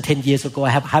lesson 10 years ago. I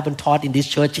haven't taught in this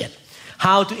church yet.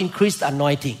 How to increase the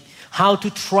anointing. How to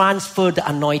transfer the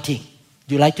anointing.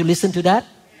 Do you like to listen to that?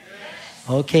 Yes.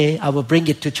 Okay, I will bring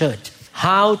it to church.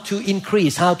 How to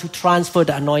increase, how to transfer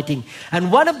the anointing.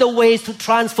 And one of the ways to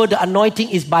transfer the anointing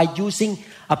is by using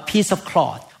a piece of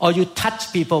cloth. Or you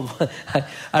touch people.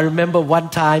 I remember one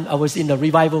time I was in a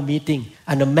revival meeting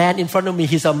and a man in front of me,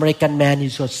 he's an American man.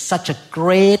 He was such a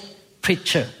great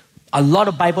preacher. A lot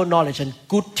of Bible knowledge and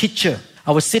good teacher.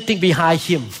 I was sitting behind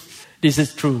him. This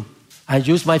is true. I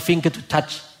used my finger to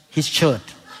touch his shirt.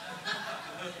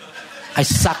 I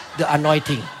sucked the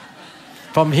anointing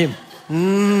from him.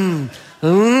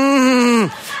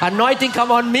 Anointing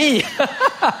come on me.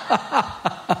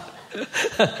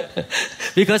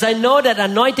 Because I know that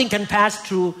anointing can pass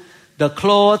through the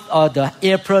cloth or the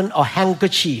apron or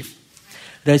handkerchief.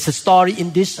 There's a story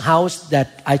in this house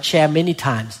that I share many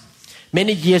times.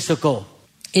 Many years ago,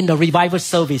 in the revival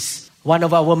service, one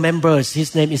of our members,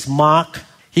 his name is Mark,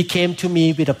 he came to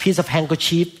me with a piece of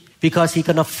handkerchief because he's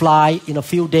going to fly in a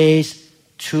few days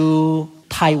to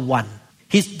Taiwan.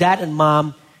 His dad and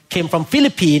mom came from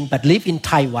Philippines but live in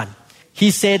Taiwan. He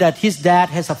said that his dad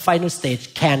has a final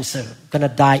stage cancer, going to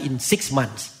die in 6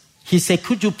 months. He said,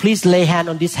 could you please lay hand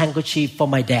on this handkerchief for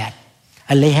my dad?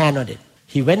 I lay hand on it.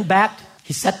 He went back,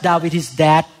 he sat down with his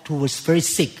dad who was very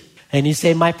sick. And he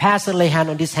said, my pastor lay hand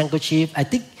on this handkerchief. I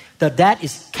think the dad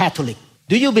is Catholic.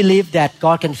 Do you believe that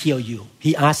God can heal you?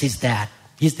 He asked his dad.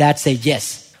 His dad said,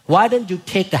 yes. Why don't you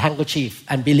take the handkerchief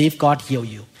and believe God heal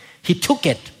you? He took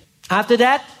it. After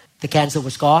that, the cancer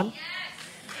was gone.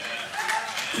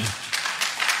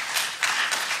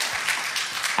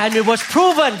 And it was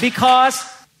proven because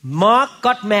Mark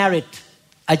got married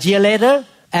a year later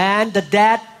and the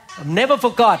dad never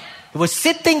forgot. He was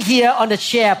sitting here on the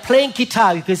chair playing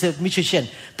guitar because he's a musician,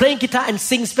 playing guitar and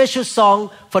sing special song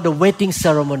for the wedding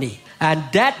ceremony. And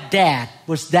that dad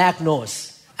was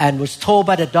diagnosed and was told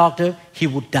by the doctor he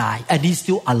would die. And he's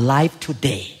still alive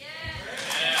today.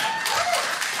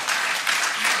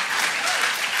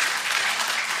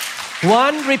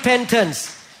 One,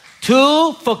 repentance.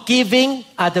 2, forgiving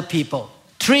other people.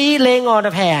 3, laying on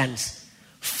of hands.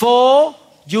 4,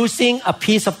 using a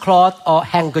piece of cloth or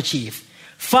handkerchief.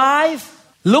 5,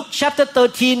 Luke chapter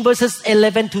 13 verses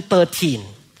 11 to 13.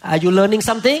 Are you learning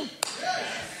something? Yes.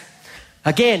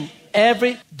 Again,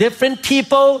 every different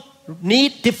people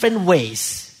need different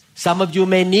ways. Some of you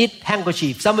may need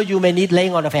handkerchief. Some of you may need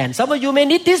laying on of hands. Some of you may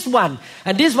need this one.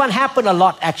 And this one happened a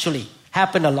lot actually.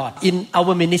 Happened a lot in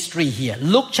our ministry here.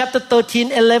 Luke chapter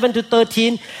 13, 11 to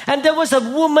 13. And there was a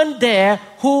woman there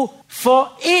who for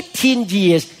 18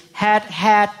 years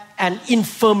had an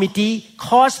infirmity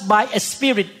caused by a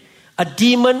spirit, a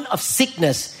demon of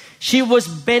sickness. She was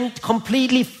bent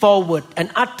completely forward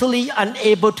and utterly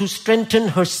unable to straighten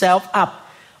herself up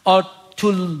or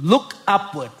to look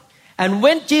upward. And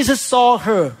when Jesus saw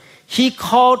her, he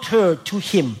called her to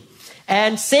him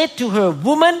and said to her,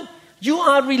 woman, you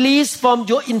are released from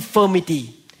your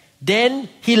infirmity. Then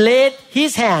he laid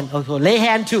his hand, lay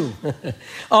hand too,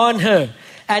 on her.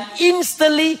 And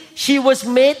instantly she was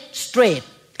made straight.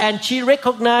 And she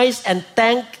recognized and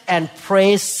thanked and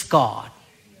praised God.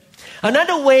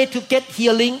 Another way to get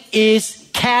healing is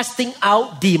casting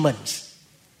out demons.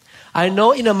 I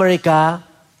know in America,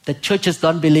 the churches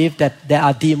don't believe that there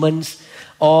are demons,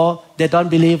 or they don't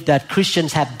believe that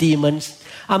Christians have demons.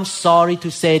 I'm sorry to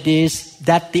say this,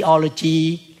 that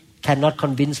theology cannot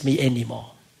convince me anymore.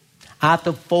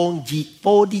 After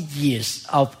 40 years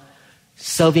of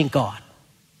serving God,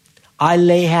 I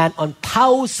lay hands on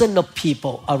thousands of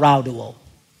people around the world.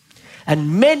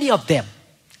 And many of them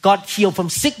got healed from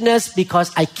sickness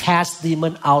because I cast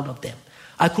demons out of them.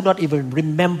 I could not even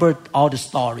remember all the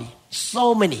story.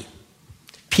 So many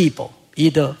people,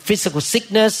 either physical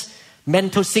sickness,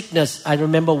 mental sickness. I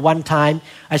remember one time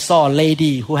I saw a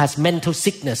lady who has mental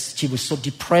sickness. She was so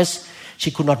depressed.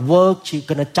 She could not work. She was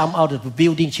going to jump out of the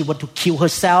building. She wanted to kill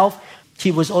herself.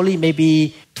 She was only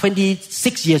maybe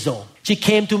 26 years old. She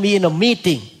came to me in a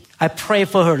meeting. I prayed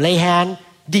for her, lay hand,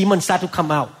 demons started to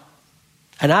come out.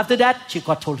 And after that, she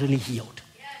got totally healed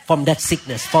from that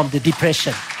sickness, from the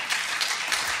depression.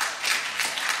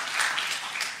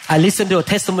 I listened to a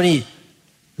testimony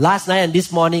last night and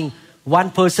this morning.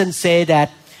 One person said that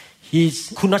he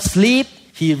could not sleep.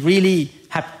 He really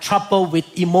had trouble with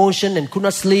emotion and could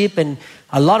not sleep and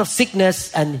a lot of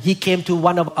sickness. And he came to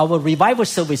one of our revival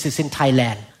services in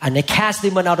Thailand. And they cast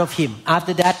demon out of him.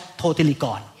 After that, totally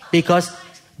gone. Because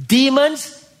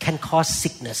demons can cause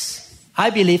sickness. I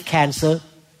believe cancer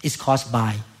is caused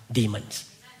by demons.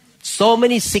 So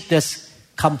many sickness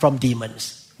come from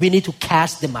demons. We need to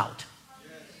cast them out.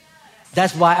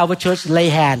 That's why our church lay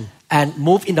hand and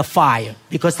move in the fire,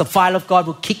 because the fire of God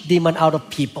will kick demon out of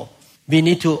people. We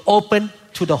need to open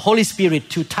to the Holy Spirit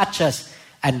to touch us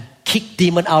and kick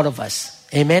demon out of us.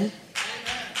 Amen?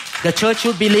 The church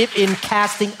should believe in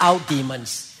casting out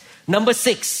demons. Number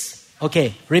 6.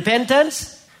 Okay,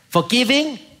 repentance,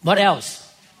 forgiving. What else?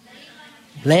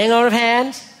 Laying on of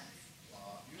hands,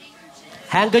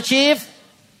 handkerchief,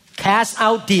 cast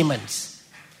out demons.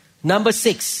 Number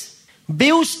 6.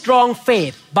 Build strong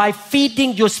faith by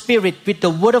feeding your spirit with the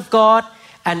Word of God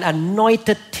and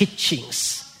anointed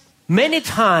teachings. Many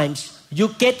times you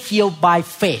get healed by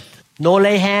faith. No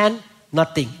lay hand,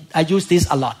 nothing. I use this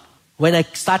a lot. When I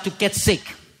start to get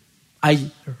sick,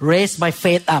 I raise my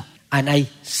faith up and I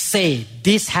say,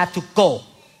 this has to go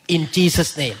in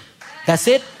Jesus' name. That's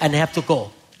it, and I have to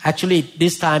go. Actually,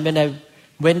 this time when I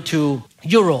went to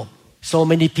Europe, so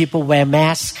many people wear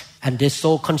masks. And they're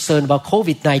so concerned about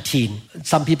COVID-19.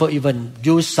 Some people even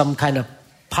use some kind of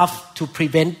puff to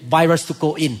prevent virus to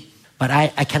go in. But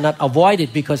I cannot avoid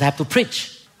it because I have to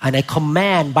preach. And I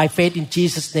command by faith in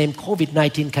Jesus' name,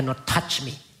 COVID-19 cannot touch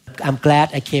me. I'm glad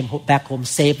I came back home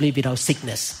safely without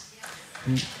sickness.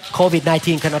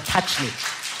 COVID-19 cannot touch me.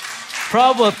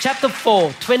 Proverbs chapter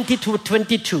 4,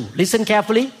 20-22. Listen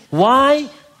carefully. Why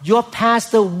your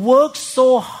pastor works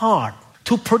so hard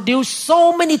to produce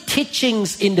so many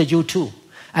teachings in the YouTube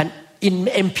and in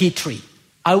MP3.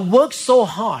 I work so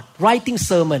hard writing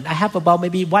sermon. I have about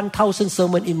maybe 1,000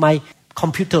 sermon in my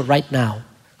computer right now,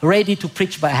 ready to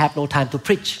preach, but I have no time to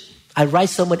preach. I write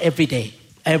sermon every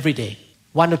day,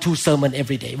 1 or 2 sermon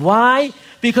every day. Why?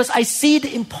 Because I see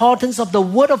the importance of the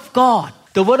Word of God.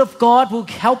 The Word of God will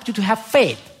help you to have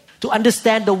faith, to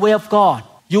understand the way of God.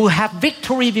 You have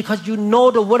victory because you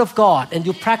know the Word of God and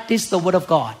you practice the Word of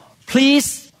God.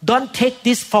 Please don't take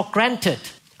this for granted.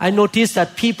 I notice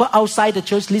that people outside the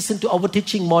church listen to our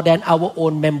teaching more than our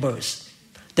own members.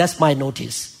 That's my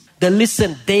notice. They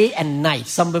listen day and night.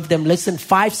 Some of them listen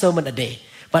 5 sermons a day.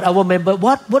 But our member,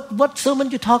 what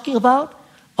sermon you talking about?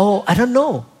 Oh, I don't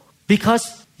know.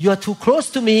 Because you are too close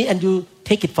to me and you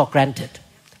take it for granted.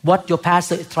 What your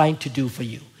pastor is trying to do for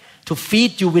you. To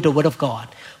feed you with the Word of God.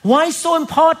 Why so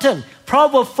important?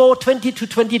 Proverbs 4,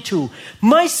 20-22.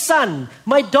 My son,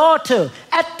 my daughter,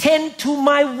 attend to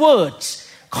my words.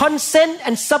 Consent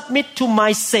and submit to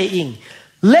my saying.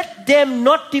 Let them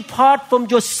not depart from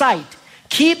your sight.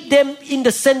 Keep them in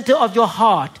the center of your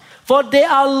heart. For they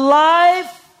are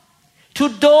life to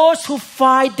those who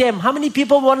find them. How many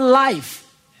people want life?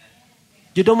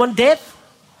 You don't want death?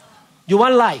 You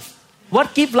want life.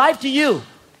 What gives life to you?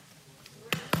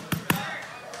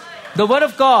 The Word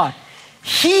of God.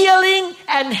 Healing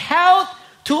and health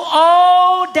to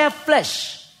all their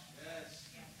flesh.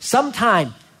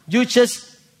 Sometimes you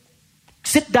just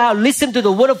sit down, listen to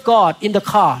the Word of God in the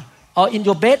car or in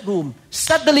your bedroom.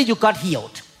 Suddenly you got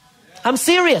healed. I'm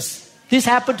serious. This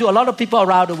happened to a lot of people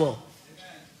around the world.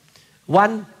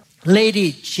 One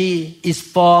lady, she is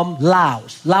from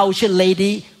Laos. Laotian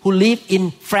lady who lived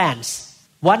in France.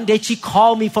 One day she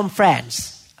called me from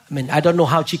France. I don't know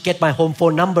how she get my home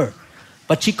phone number,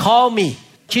 but she called me.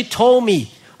 She told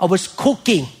me I was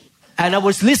cooking and I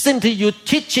was listening to you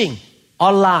teaching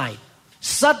online.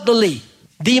 Suddenly,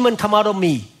 demon come out of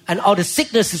me and all the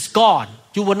sickness is gone.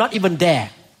 You were not even there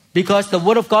because the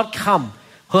word of God come.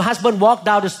 Her husband walked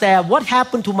down the stair. What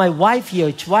happened to my wife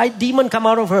here? Why demon come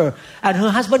out of her? And her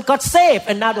husband got saved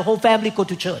and now the whole family go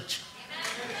to church.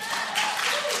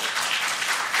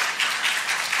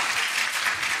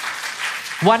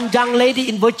 One young lady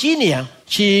in Virginia,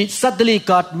 she suddenly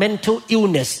got mental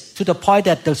illness to the point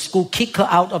that the school kicked her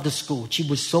out of the school. She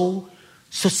was so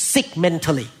sick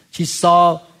mentally. She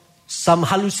saw some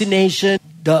hallucination.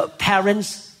 The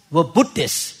parents were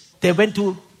Buddhists. They went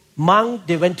to monks,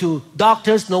 they went to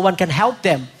doctors, no one can help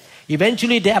them.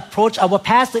 Eventually they approached our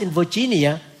pastor in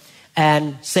Virginia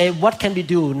and say, what can we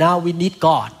do? Now we need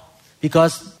God.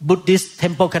 Because Buddhist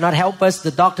temple cannot help us,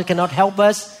 the doctor cannot help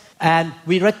us, and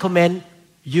we recommend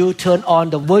you turn on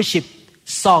the worship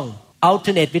song,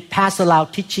 alternate with Pastor Lau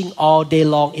teaching all day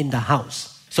long in the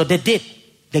house. So they did.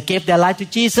 They gave their life to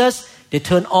Jesus. They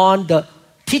turned on the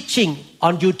teaching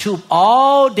on YouTube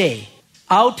all day,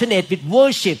 alternate with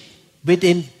worship.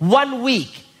 Within 1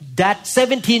 week, that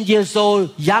 17 years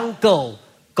old young girl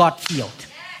got healed.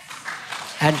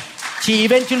 And she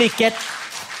eventually get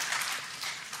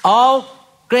all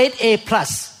grade A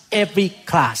plus every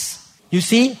class. You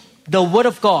see, the word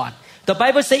of God. The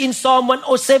Bible says in Psalm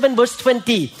 107 verse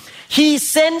 20, He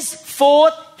sends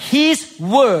forth His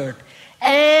word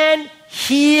and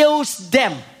heals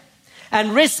them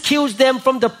and rescues them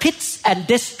from the pits and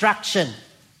destruction.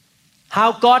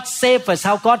 How God saved us,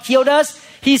 how God healed us.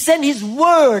 He sent His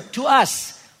word to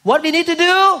us. What we need to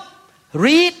do?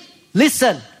 Read,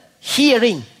 listen,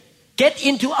 hearing. Get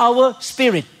into our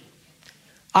spirit.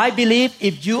 I believe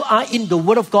if you are in the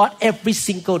word of God every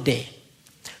single day,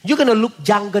 you're going to look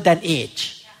younger than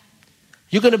age.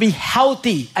 You're going to be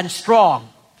healthy and strong.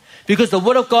 Because the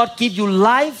word of God gives you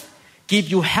life,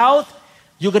 gives you health.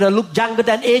 You're going to look younger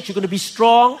than age. You're going to be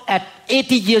strong at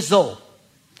 80 years old.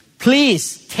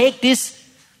 Please take this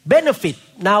benefit.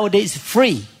 Nowadays it's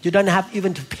free. You don't have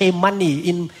even to pay money.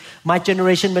 In my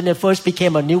generation, when I first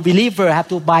became a new believer, I had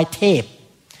to buy tape.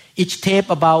 Each tape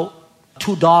about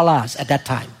 $2 at that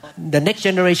time. The next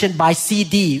generation buy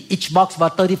CD. Each box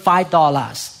about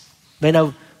 $35. When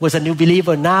I was a new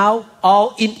believer, now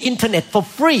all in internet for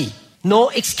free. No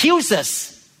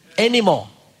excuses anymore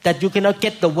that you cannot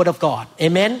get the word of God.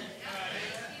 Amen?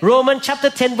 Romans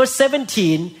chapter 10 verse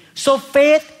 17. So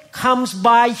faith comes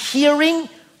by hearing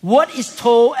what is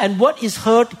told, and what is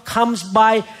heard comes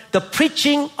by the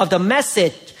preaching of the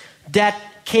message that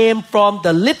came from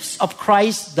the lips of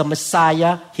Christ, the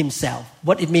Messiah Himself.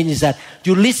 What it means is that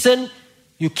you listen,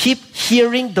 you keep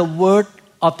hearing the word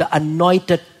of the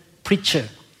anointed preacher,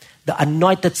 the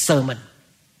anointed sermon,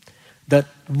 the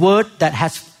word that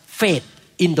has faith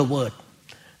in the word,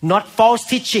 not false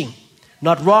teaching,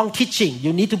 not wrong teaching.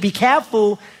 You need to be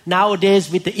careful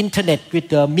nowadays with the internet, with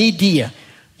the media.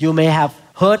 You may have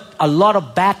heard a lot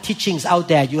of bad teachings out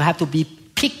there. You have to be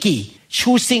picky,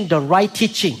 choosing the right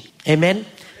teaching. Amen.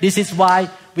 This is why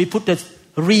we put the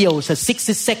reels, a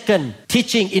 60-second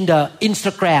teaching in the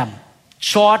Instagram,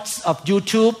 shorts of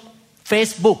YouTube,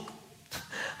 Facebook.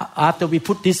 After we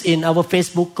put this in, our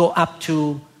Facebook go up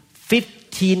to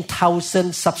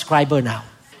 15,000 subscribers now.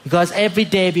 Because every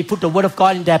day we put the word of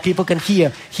God in there, people can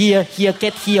hear,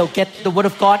 get healed, get the word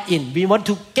of God in. We want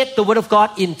to get the word of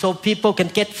God in so people can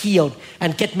get healed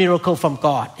and get miracle from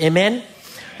God. Amen.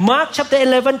 Mark chapter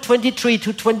 11, 23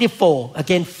 to 24.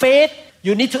 Again, faith,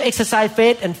 you need to exercise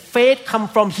faith, and faith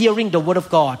comes from hearing the word of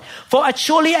God. For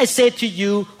surely I say to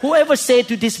you, whoever say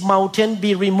to this mountain,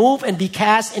 be removed and be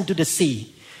cast into the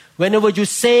sea. Whenever you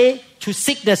say to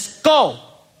sickness, go,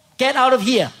 get out of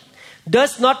here,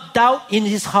 does not doubt in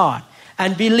his heart,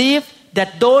 and believe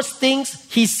that those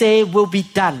things he say will be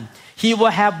done, he will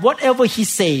have whatever he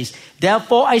says.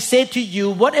 Therefore I say to you,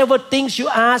 whatever things you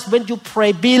ask when you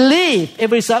pray, believe.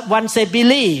 Everyone say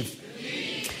believe.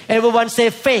 Everyone say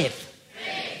faith.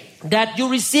 That you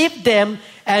receive them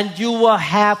and you will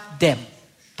have them.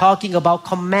 Talking about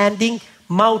commanding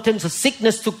mountains of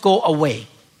sickness to go away.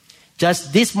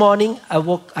 Just this morning,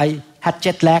 I had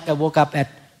jet lag. I woke up at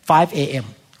 5 a.m.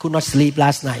 Could not sleep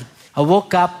last night. I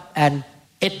woke up and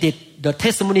edit the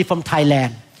testimony from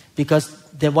Thailand because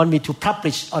they want me to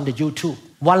publish on the YouTube.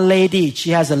 One lady,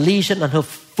 she has a lesion on her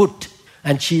foot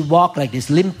and she walked like this,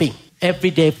 limping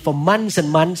every day for months and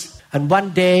months. And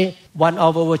one day, one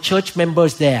of our church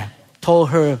members there told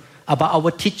her about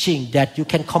our teaching that you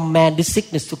can command this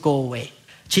sickness to go away.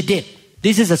 She did.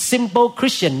 This is a simple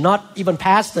Christian, not even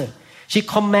pastor. She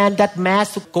commanded that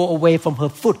mass to go away from her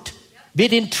foot.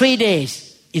 Within 3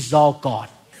 days, it's all gone.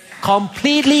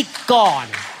 Completely gone.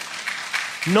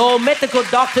 No medical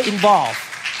doctor involved.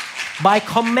 By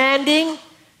commanding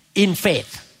in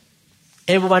faith.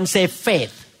 Everyone say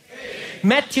faith.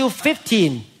 Matthew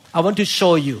 15, I want to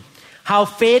show you how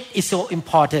faith is so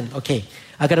important. Okay,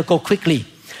 I gotta go quickly.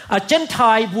 A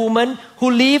Gentile woman who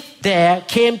lived there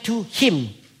came to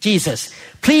him, Jesus,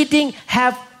 pleading,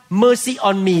 "Have mercy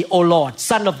on me, O Lord,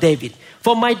 Son of David.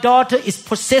 For my daughter is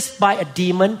possessed by a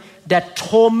demon that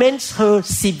torments her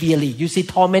severely." You see,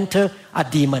 tormentor are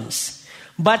demons.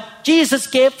 But Jesus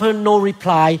gave her no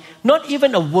reply, not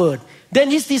even a word.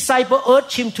 Then his disciple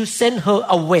urged him to send her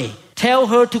away. "Tell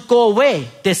her to go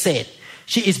away," they said.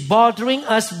 "She is bothering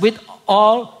us with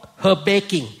all her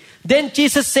begging." Then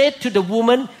Jesus said to the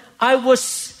woman, "I was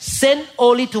sent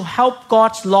only to help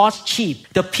God's lost sheep,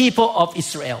 the people of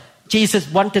Israel." Jesus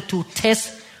wanted to test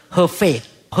her faith,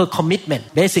 her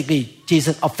commitment. Basically,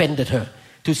 Jesus offended her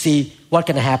to see what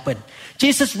can happen.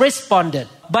 Jesus responded,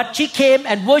 but she came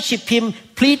and worshipped him,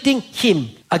 pleading him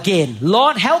again,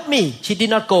 "Lord, help me." She did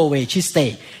not go away. She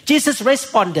stayed. Jesus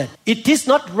responded, "It is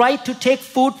not right to take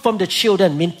food from the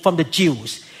children," mean from the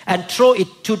Jews, "and throw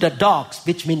it to the dogs,"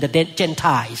 which mean the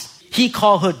Gentiles. He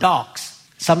called her dogs.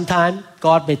 Sometimes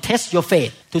God may test your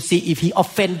faith to see if he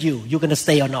offend you, you're going to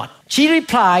stay or not. She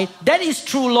replied, "That is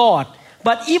true, Lord.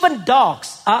 But even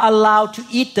dogs are allowed to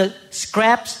eat the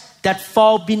scraps that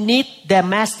fall beneath their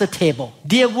master table."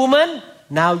 "Dear woman,"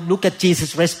 now look at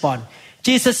Jesus' response.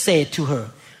 Jesus said to her,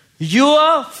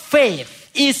 "Your faith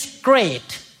is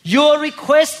great. Your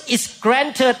request is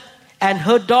granted." And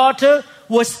her daughter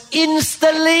was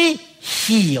instantly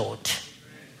healed.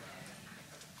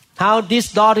 How this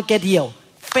daughter get healed?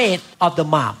 Faith of the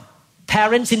mom.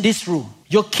 Parents in this room,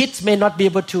 your kids may not be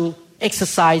able to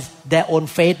exercise their own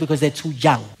faith because they're too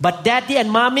young. But daddy and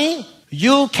mommy,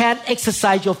 you can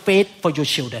exercise your faith for your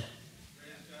children.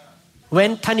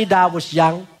 When Tanida was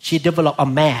young, she developed a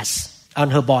mass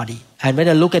on her body. And when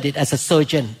I look at it as a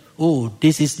surgeon,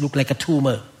 this look like a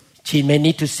tumor. She may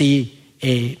need to see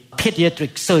a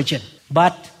pediatric surgeon.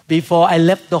 But before I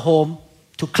left the home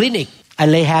to clinic, I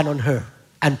lay hand on her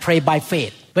and pray by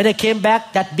faith. When I came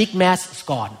back, that big mass is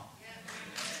gone.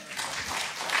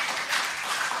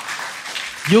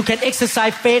 You can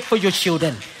exercise faith for your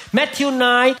children. Matthew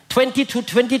 9,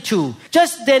 20-22.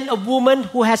 Just then a woman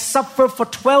who had suffered for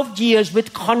 12 years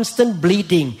with constant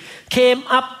bleeding came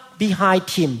up behind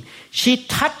him. She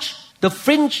touched the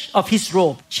fringe of his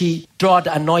robe. She drew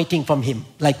the anointing from him,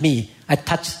 like me. I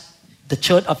touched the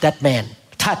shirt of that man.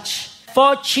 Touch.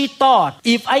 For she thought,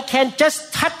 if I can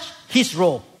just touch his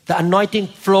robe, the anointing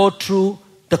flowed through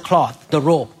the cloth, the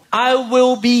robe, I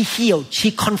will be healed.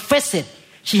 She confessed it.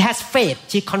 She has faith.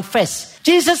 She confessed.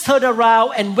 Jesus turned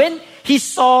around, and when he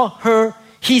saw her,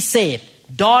 he said,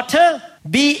 "Daughter,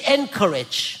 be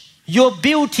encouraged. Your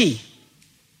beauty,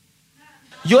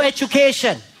 your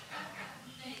education,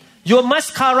 your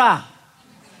mascara,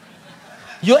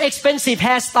 your expensive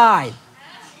hairstyle,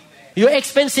 your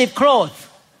expensive clothes,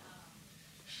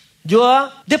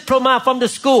 your diploma from the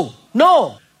school.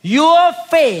 No, your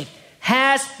faith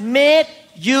has made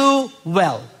you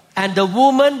well." And the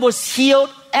woman was healed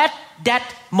at that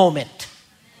moment.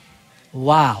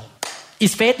 Wow.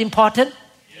 Is faith important?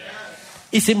 Yes.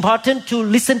 It's important to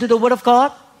listen to the word of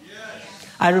God? Yes.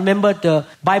 I remember the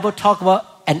Bible talk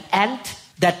about an ant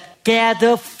that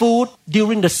gather food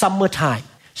during the summertime.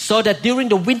 So that during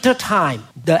the winter time,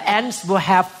 the ants will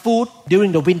have food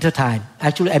during the winter time.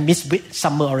 Actually, I miss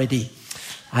summer already.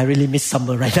 I really miss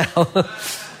summer right now.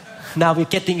 Now we're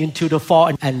getting into the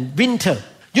fall and winter.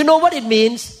 You know what it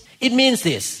means? It means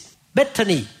this.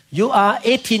 Bethany, you are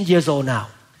 18 years old now.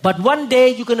 But one day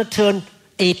you're going to turn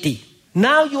 80.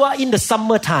 Now you are in the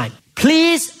summertime.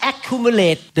 Please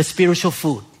accumulate the spiritual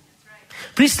food.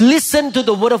 Please listen to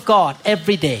the word of God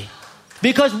every day.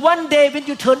 Because one day when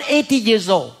you turn 80 years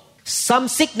old, some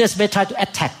sickness may try to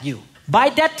attack you. By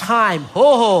that time,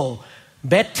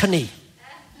 Bethany,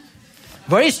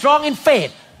 very strong in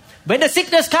faith. When the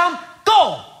sickness comes,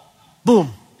 go!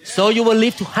 Boom. So you will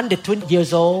live to 120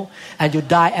 years old and you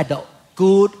die at the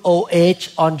good old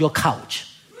age on your couch.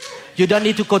 You don't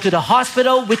need to go to the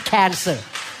hospital with cancer,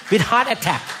 with heart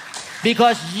attack.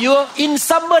 Because you're in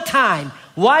summertime.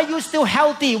 Why you still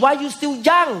healthy? Why you still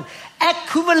young?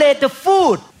 Accumulate the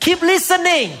food. Keep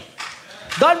listening.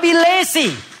 Don't be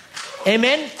lazy.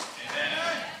 Amen?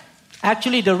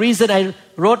 Actually, the reason I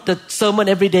wrote the sermon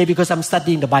every day because I'm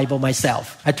studying the Bible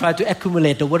myself. I try to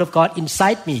accumulate the word of God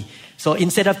inside me. So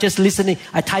instead of just listening,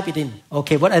 I type it in.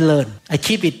 Okay, what I learned. I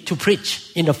keep it to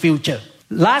preach in the future.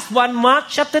 Last one, Mark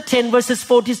chapter 10 verses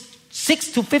 42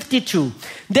 6 to 52.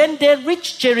 Then they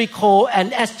reached Jericho,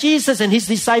 and as Jesus and his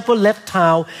disciples left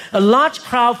town, a large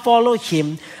crowd followed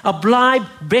him. A blind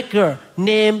beggar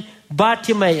named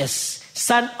Bartimaeus,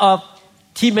 son of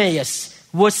Timaeus,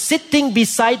 was sitting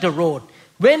beside the road.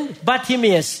 When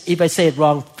Bartimaeus, if I say it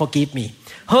wrong, forgive me,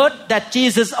 heard that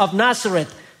Jesus of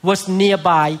Nazareth was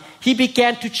nearby, he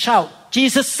began to shout,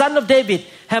 Jesus, son of David,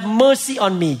 have mercy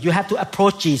on me. You have to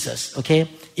approach Jesus, okay,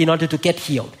 in order to get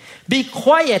healed. Be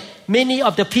quiet, many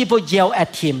of the people yelled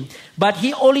at him, but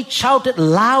he only shouted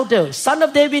louder, Son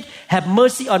of David, have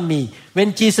mercy on me.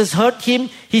 When Jesus heard him,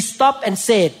 he stopped and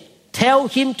said, tell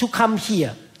him to come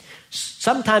here.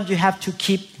 Sometimes you have to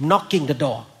keep knocking the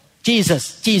door.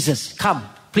 Jesus, Jesus, come,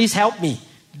 please help me.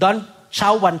 Don't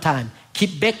shout one time.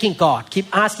 Keep begging God, keep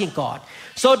asking God.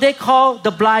 So they called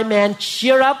the blind man,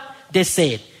 cheer up, they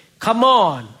said, come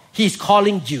on, he's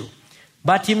calling you.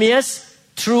 Bartimaeus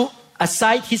threw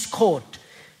aside his coat,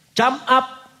 jumped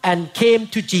up and came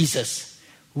to Jesus.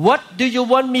 What do you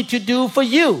want me to do for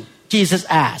you? Jesus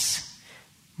asked.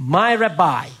 My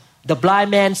rabbi, the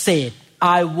blind man said,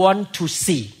 I want to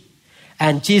see.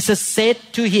 And Jesus said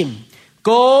to him,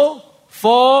 go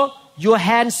for your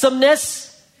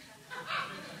handsomeness,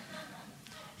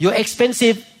 your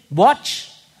expensive watch,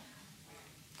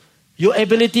 your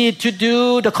ability to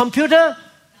do the computer,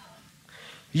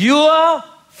 your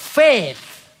faith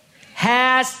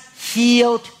has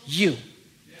healed you.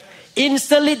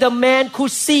 Instantly the man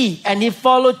could see and he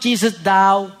followed Jesus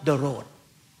down the road.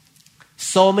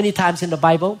 So many times in the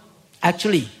Bible,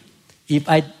 actually, if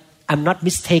I'm not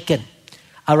mistaken,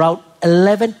 around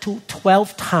 11 to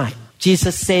 12 times,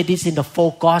 Jesus said this in the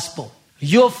 4 Gospels.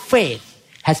 Your faith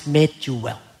has made you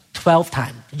well. 12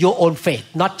 times. Your own faith,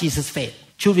 not Jesus' faith.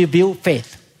 Should we build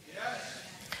faith? Yes.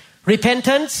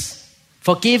 Repentance,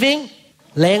 forgiving,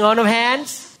 laying on of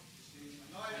hands,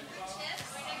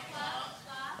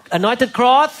 anointed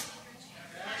cloth,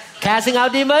 casting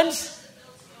out demons.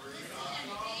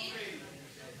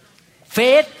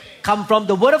 Faith comes from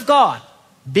the Word of God.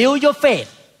 Build your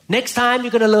faith. Next time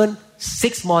you're going to learn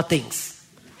 6 more things.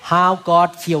 How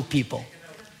God healed people.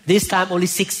 This time only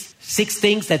 6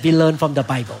 things that we learn from the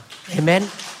Bible. Amen.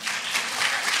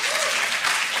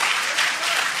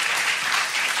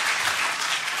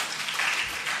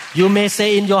 You may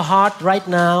say in your heart right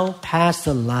now,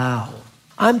 Pastor Lau,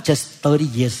 I'm just 30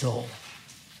 years old.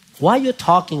 Why are you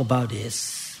talking about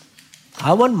this?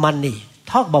 I want money.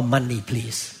 Talk about money,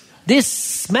 please.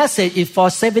 This message is for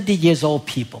 70 years old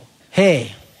people.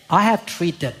 Hey, I have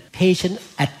treated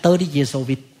patients at 30 years old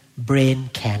with brain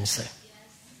cancer.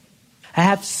 I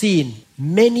have seen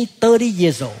many 30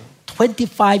 years old,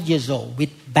 25 years old with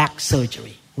back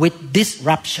surgery, with disc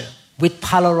rupture, with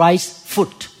paralyzed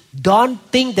foot. Don't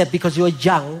think that because you're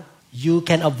young, you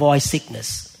can avoid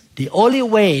sickness. The only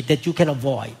way that you can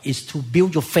avoid is to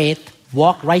build your faith,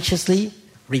 walk righteously,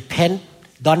 repent,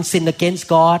 don't sin against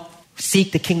God,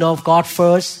 seek the kingdom of God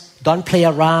first, don't play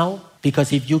around.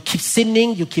 Because if you keep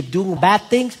sinning, you keep doing bad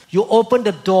things, you open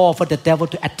the door for the devil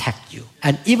to attack you.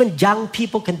 And even young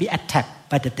people can be attacked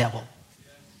by the devil.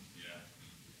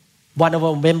 One of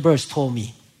our members told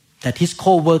me that his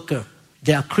co-worker,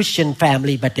 they are a Christian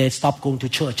family, but they stopped going to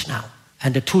church now.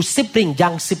 And the 2 siblings,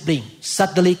 young siblings,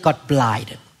 suddenly got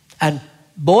blinded. And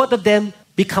both of them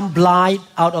become blind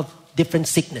out of different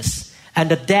sickness.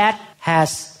 And the dad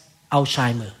has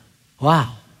Alzheimer's.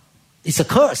 Wow. It's a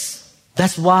curse.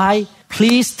 That's why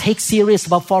please take serious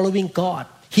about following God.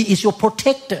 He is your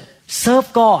protector.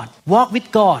 Serve God. Walk with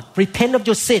God. Repent of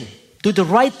your sin. Do the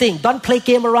right thing. Don't play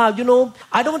game around. You know,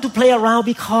 I don't want to play around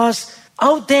because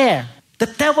out there, the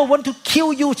devil want to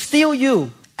kill you, steal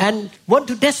you, and want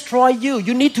to destroy you.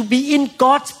 You need to be in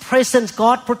God's presence,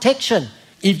 God's protection.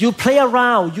 If you play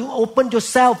around, you open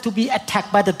yourself to be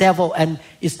attacked by the devil, and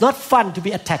it's not fun to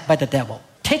be attacked by the devil.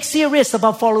 Take serious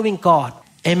about following God.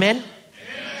 Amen? Amen.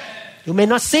 You may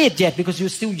not see it yet because you're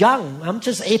still young. I'm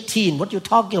just 18. What are you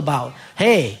talking about?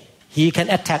 Hey, he can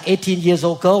attack 18 years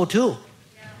old girl too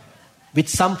with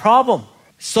some problem.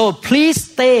 So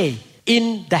please stay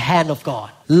in the hand of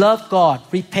God. Love God.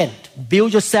 Repent.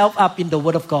 Build yourself up in the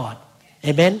Word of God.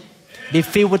 Amen? Be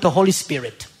filled with the Holy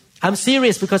Spirit. I'm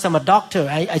serious because I'm a doctor.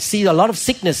 I see a lot of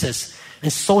sicknesses.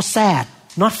 It's so sad.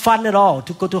 Not fun at all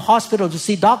to go to hospital to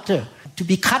see doctor, to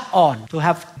be cut on, to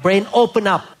have brain open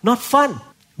up. Not fun.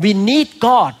 We need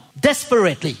God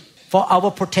desperately for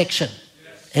our protection.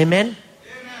 Yes. Amen?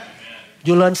 Amen?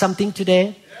 You learned something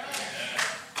today?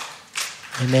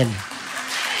 Yes. Amen.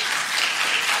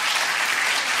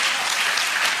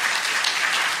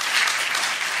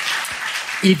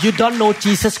 If you don't know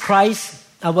Jesus Christ,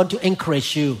 I want to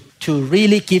encourage you to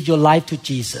really give your life to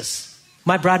Jesus.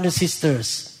 My brothers and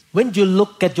sisters, when you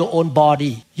look at your own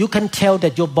body, you can tell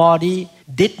that your body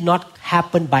did not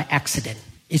happen by accident.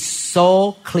 It's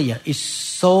so clear. It's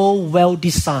so well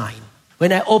designed.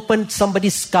 When I open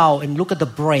somebody's skull and look at the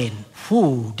brain,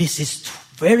 this is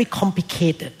very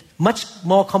complicated. Much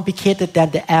more complicated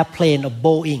than the airplane of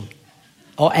Boeing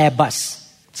or Airbus.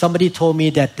 Somebody told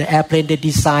me that the airplane, they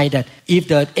decide that if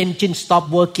the engine stop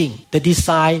working, they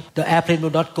decide the airplane will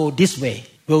not go this way,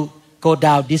 will go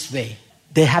down this way.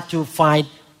 They have to find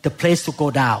the place to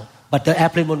go down, but the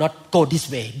airplane will not go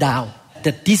this way, down.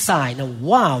 The design,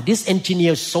 wow, this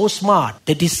engineer is so smart.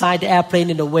 They design the airplane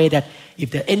in a way that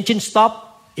if the engine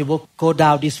stop, it will go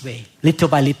down this way, little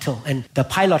by little, and the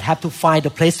pilot have to find the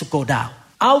place to go down.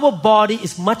 Our body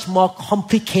is much more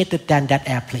complicated than that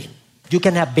airplane. You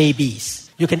can have babies,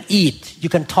 you can eat, you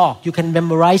can talk, you can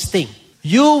memorize things.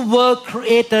 You were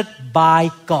created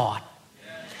by God.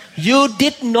 You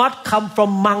did not come from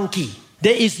monkey.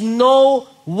 There is no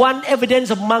one evidence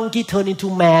of monkey turned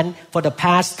into man for the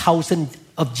past thousands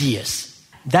of years.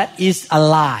 That is a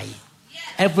lie.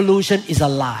 Evolution is a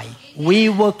lie. We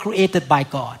were created by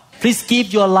God. Please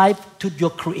give your life to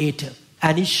your Creator.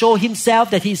 And He showed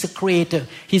Himself that He is a Creator.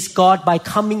 He's God by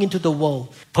coming into the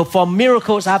world, performed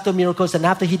miracles after miracles, and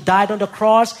after He died on the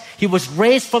cross, He was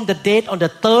raised from the dead on the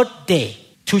third day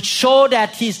to show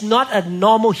that He is not a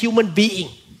normal human being.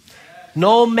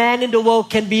 No man in the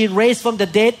world can be raised from the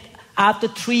dead after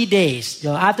 3 days.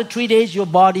 After 3 days, your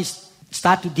body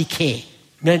start to decay.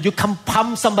 You can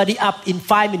pump somebody up in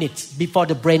 5 minutes before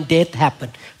the brain death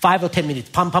happened. 5 or 10 minutes.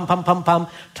 Pump.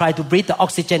 Try to breathe the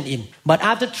oxygen in. But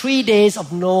after 3 days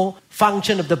of no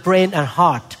function of the brain and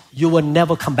heart, you will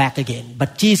never come back again.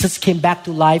 But Jesus came back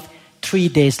to life 3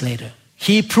 days later.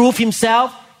 He proved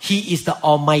Himself. He is the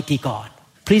Almighty God.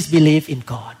 Please believe in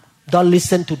God. Don't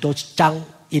listen to those junk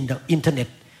in the internet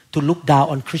to look down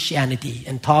on Christianity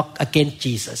and talk against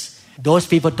Jesus. Those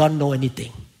people don't know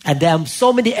anything. And there are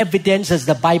so many evidences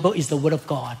the Bible is the Word of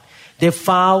God. They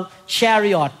found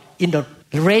chariot in the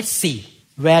Red Sea,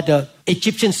 where the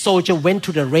Egyptian soldier went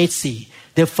to the Red Sea.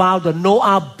 They found the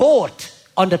Noah boat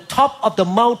on the top of the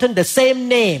mountain, the same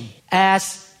name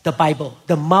as the Bible,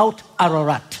 the Mount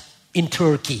Ararat in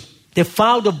Turkey. They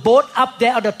found the boat up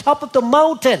there on the top of the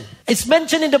mountain. It's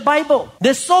mentioned in the Bible.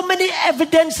 There's so many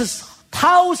evidences,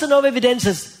 thousands of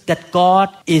evidences that God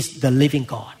is the living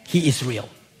God. He is real.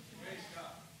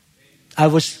 I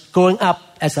was growing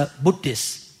up as a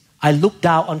Buddhist. I looked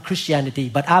down on Christianity.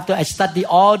 But after I study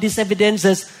all these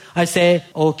evidences, I say,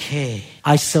 okay,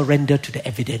 I surrender to the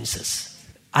evidences.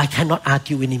 I cannot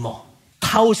argue anymore.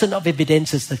 Thousands of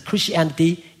evidences that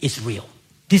Christianity is real.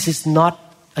 This is not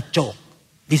a joke.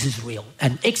 This is real.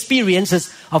 And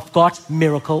experiences of God's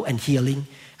miracle and healing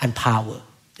and power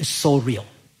is so real.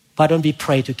 Why don't we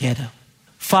pray together?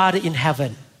 Father in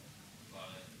heaven,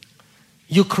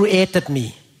 You created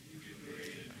me.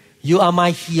 You are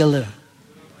my healer.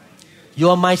 You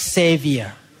are my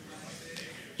Savior.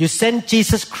 You sent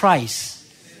Jesus Christ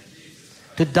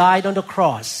to die on the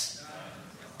cross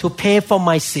to pay for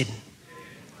my sin.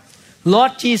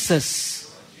 Lord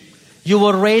Jesus, You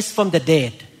were raised from the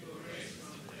dead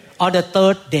on the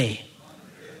third day.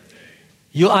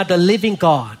 You are the living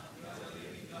God.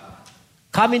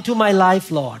 Come into my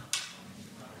life, Lord.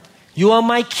 You are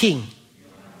my King.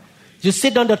 You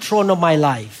sit on the throne of my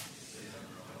life.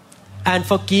 And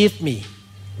forgive me.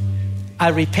 I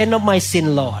repent of my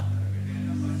sin, Lord.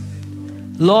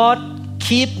 Lord,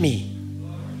 keep me.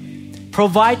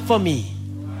 Provide for me.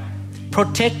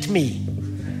 Protect me.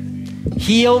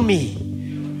 Heal me.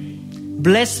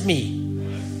 Bless me.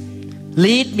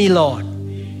 Lead me, Lord.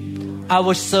 I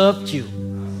will serve You.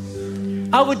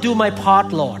 I will do my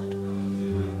part, Lord,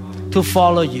 to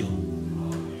follow You.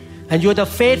 And You're the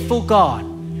faithful God.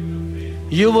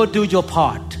 You will do Your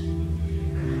part.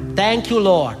 Thank You,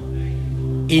 Lord.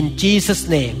 In Jesus'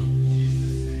 name.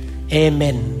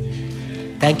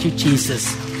 Amen. Thank You,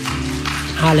 Jesus.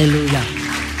 Hallelujah.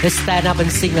 Let's stand up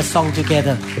and sing a song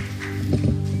together.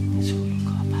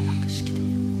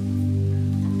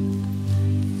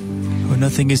 Oh,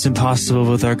 nothing is impossible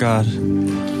with our God.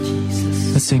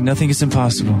 Let's sing, nothing is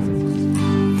impossible.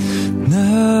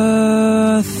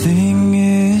 Nothing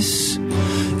is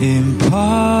impossible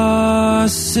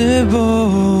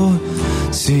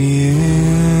to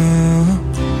You,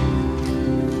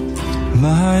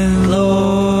 my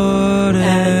Lord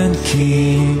and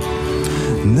King.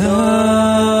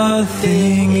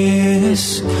 Nothing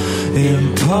is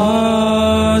impossible.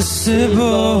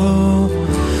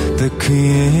 The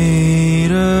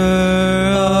Creator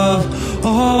of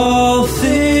all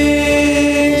things,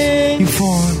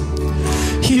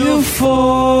 You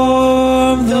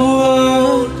form the world.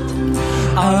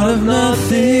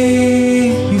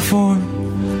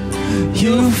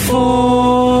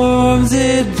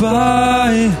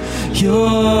 by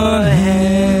your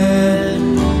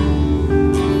hand.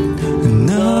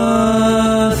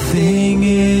 Nothing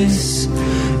is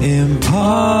impossible.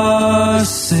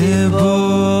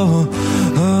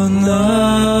 Oh,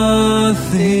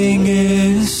 nothing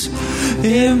is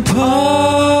impossible.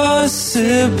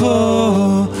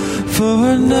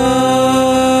 For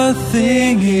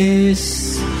nothing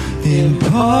is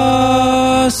impossible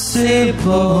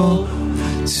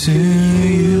to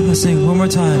you. Let's sing one more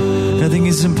time. Nothing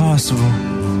is impossible.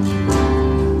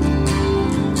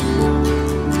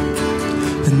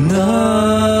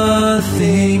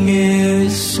 Nothing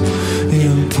is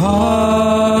impossible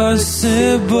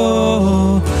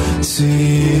to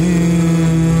you,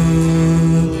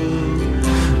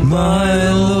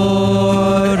 my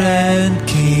Lord and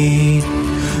King.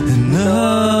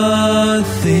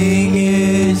 Nothing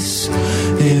is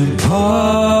impossible.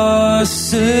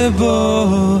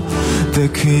 The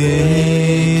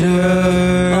Creator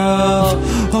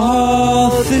of all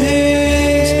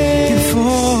things,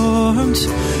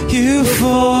 you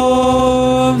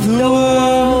formed the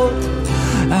world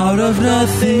out of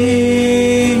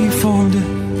nothing.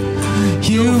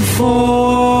 You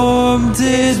formed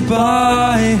it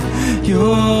by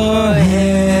your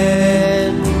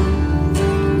hand.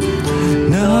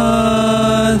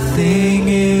 Nothing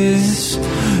is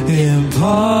impossible,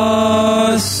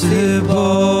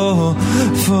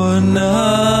 for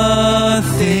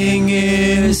nothing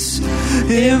is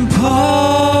impossible,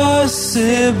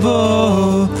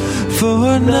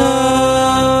 for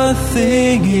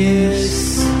nothing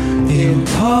is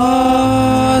impossible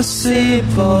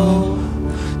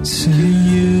to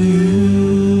you.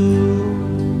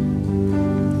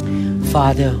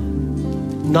 Father,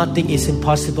 nothing is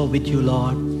impossible with you,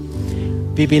 Lord.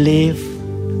 We believe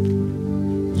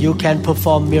you can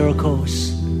perform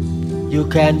miracles. You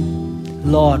can,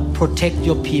 Lord, protect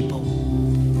your people.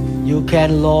 You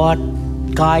can, Lord,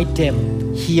 guide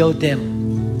them, heal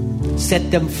them,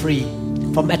 set them free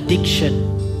from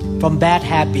addiction, from bad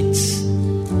habits.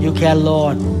 You can,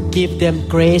 Lord, give them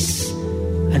grace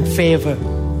and favor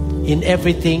in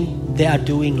everything they are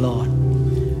doing, Lord.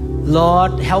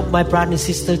 Lord, help my brother and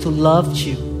sister to love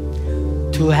you,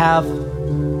 to have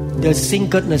the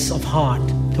singleness of heart,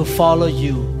 to follow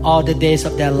you all the days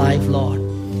of their life, Lord.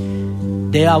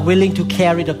 They are willing to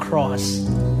carry the cross,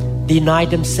 deny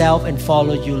themselves and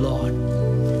follow you, Lord.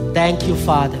 Thank you,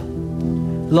 Father.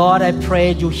 Lord, I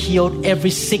pray you healed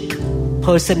every sick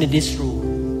person in this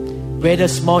room. Whether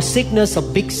small sickness or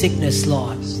big sickness,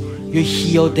 Lord, you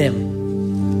heal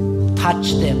them,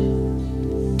 touch them,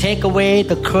 take away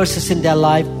the curses in their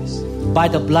life by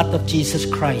the blood of Jesus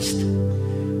Christ.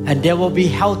 And they will be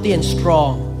healthy and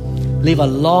strong, live a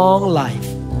long life.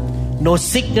 No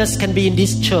sickness can be in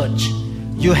this church.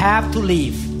 You have to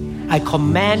leave. I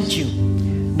command you.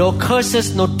 No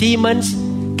curses, no demons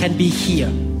can be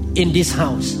here in this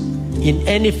house, in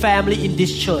any family in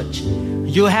this church.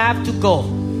 You have to go.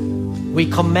 We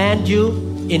command you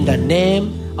in the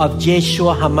name of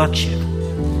Yeshua HaMashiach,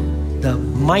 the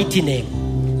mighty name.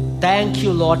 Thank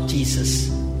you, Lord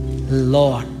Jesus.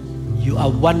 Lord, you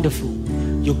are wonderful.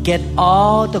 You get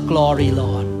all the glory,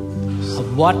 Lord,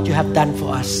 of what you have done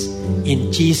for us.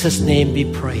 In Jesus' name we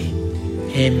pray.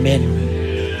 Amen.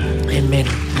 Amen.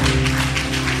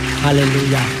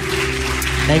 Hallelujah.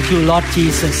 Thank you, Lord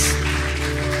Jesus.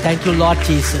 Thank you, Lord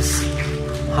Jesus.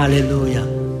 Hallelujah.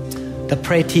 The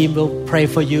prayer team will pray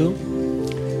for you.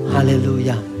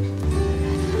 Hallelujah.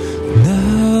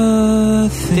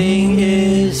 Nothing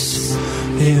is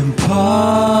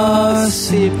impossible.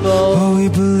 Oh, we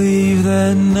believe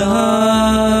that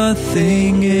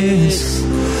nothing is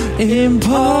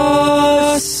impossible.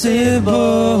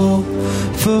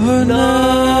 For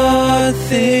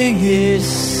nothing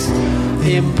is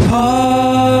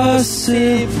impossible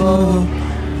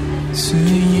to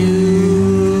you.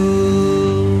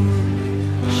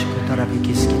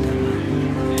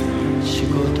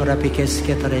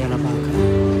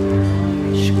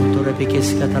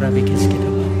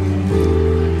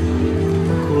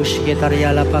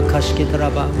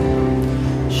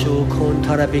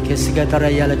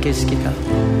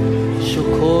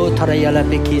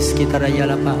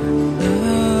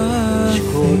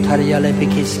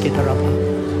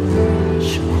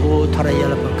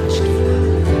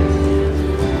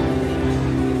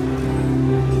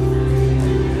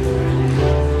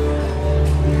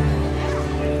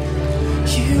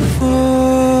 You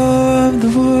formed the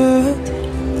world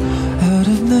out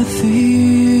of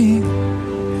nothing.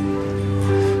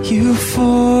 You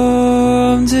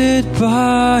formed it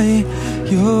by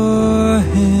your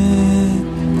hand.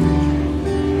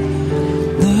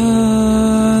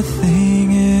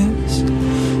 Nothing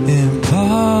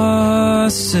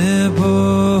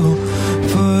impossible,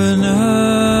 for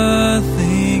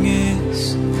nothing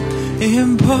is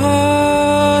impossible,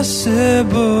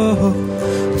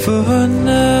 for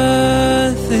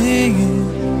nothing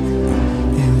is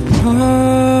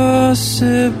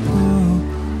impossible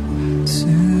to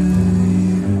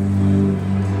you.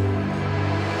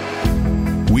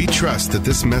 We trust that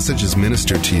this message is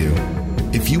ministered to you.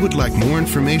 If you would like more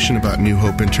information about New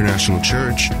Hope International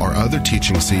Church or other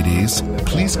teaching CDs,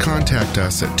 please contact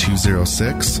us at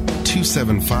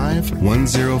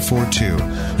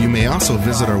 206-275-1042. You may also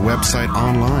visit our website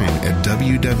online at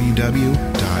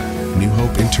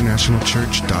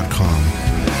www.newhopeinternationalchurch.com.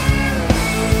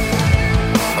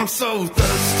 I'm so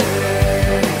thirsty.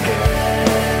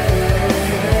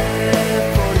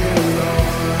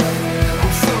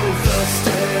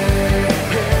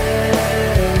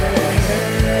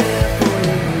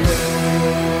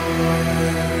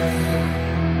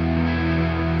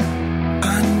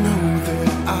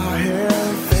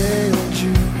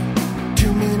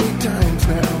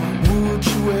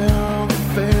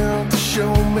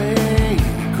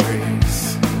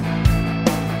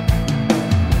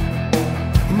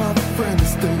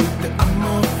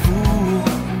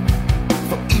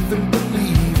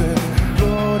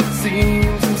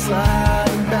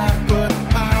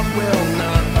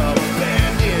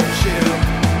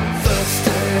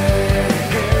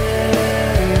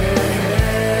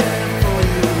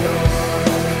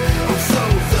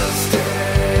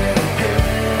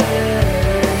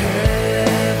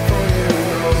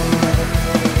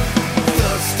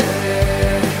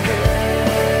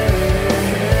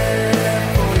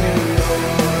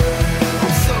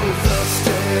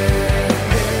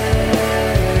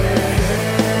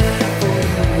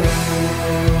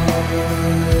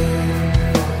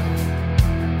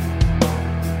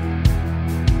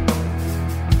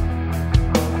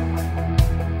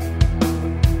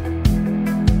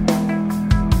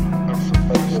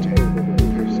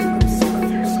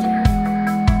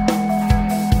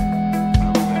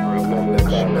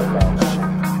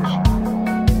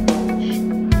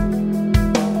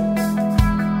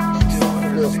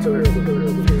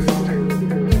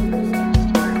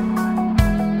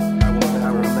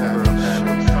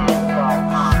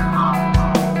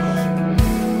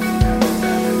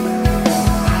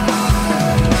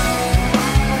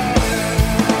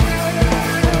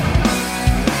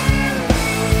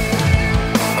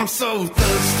 I'm so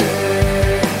thirsty.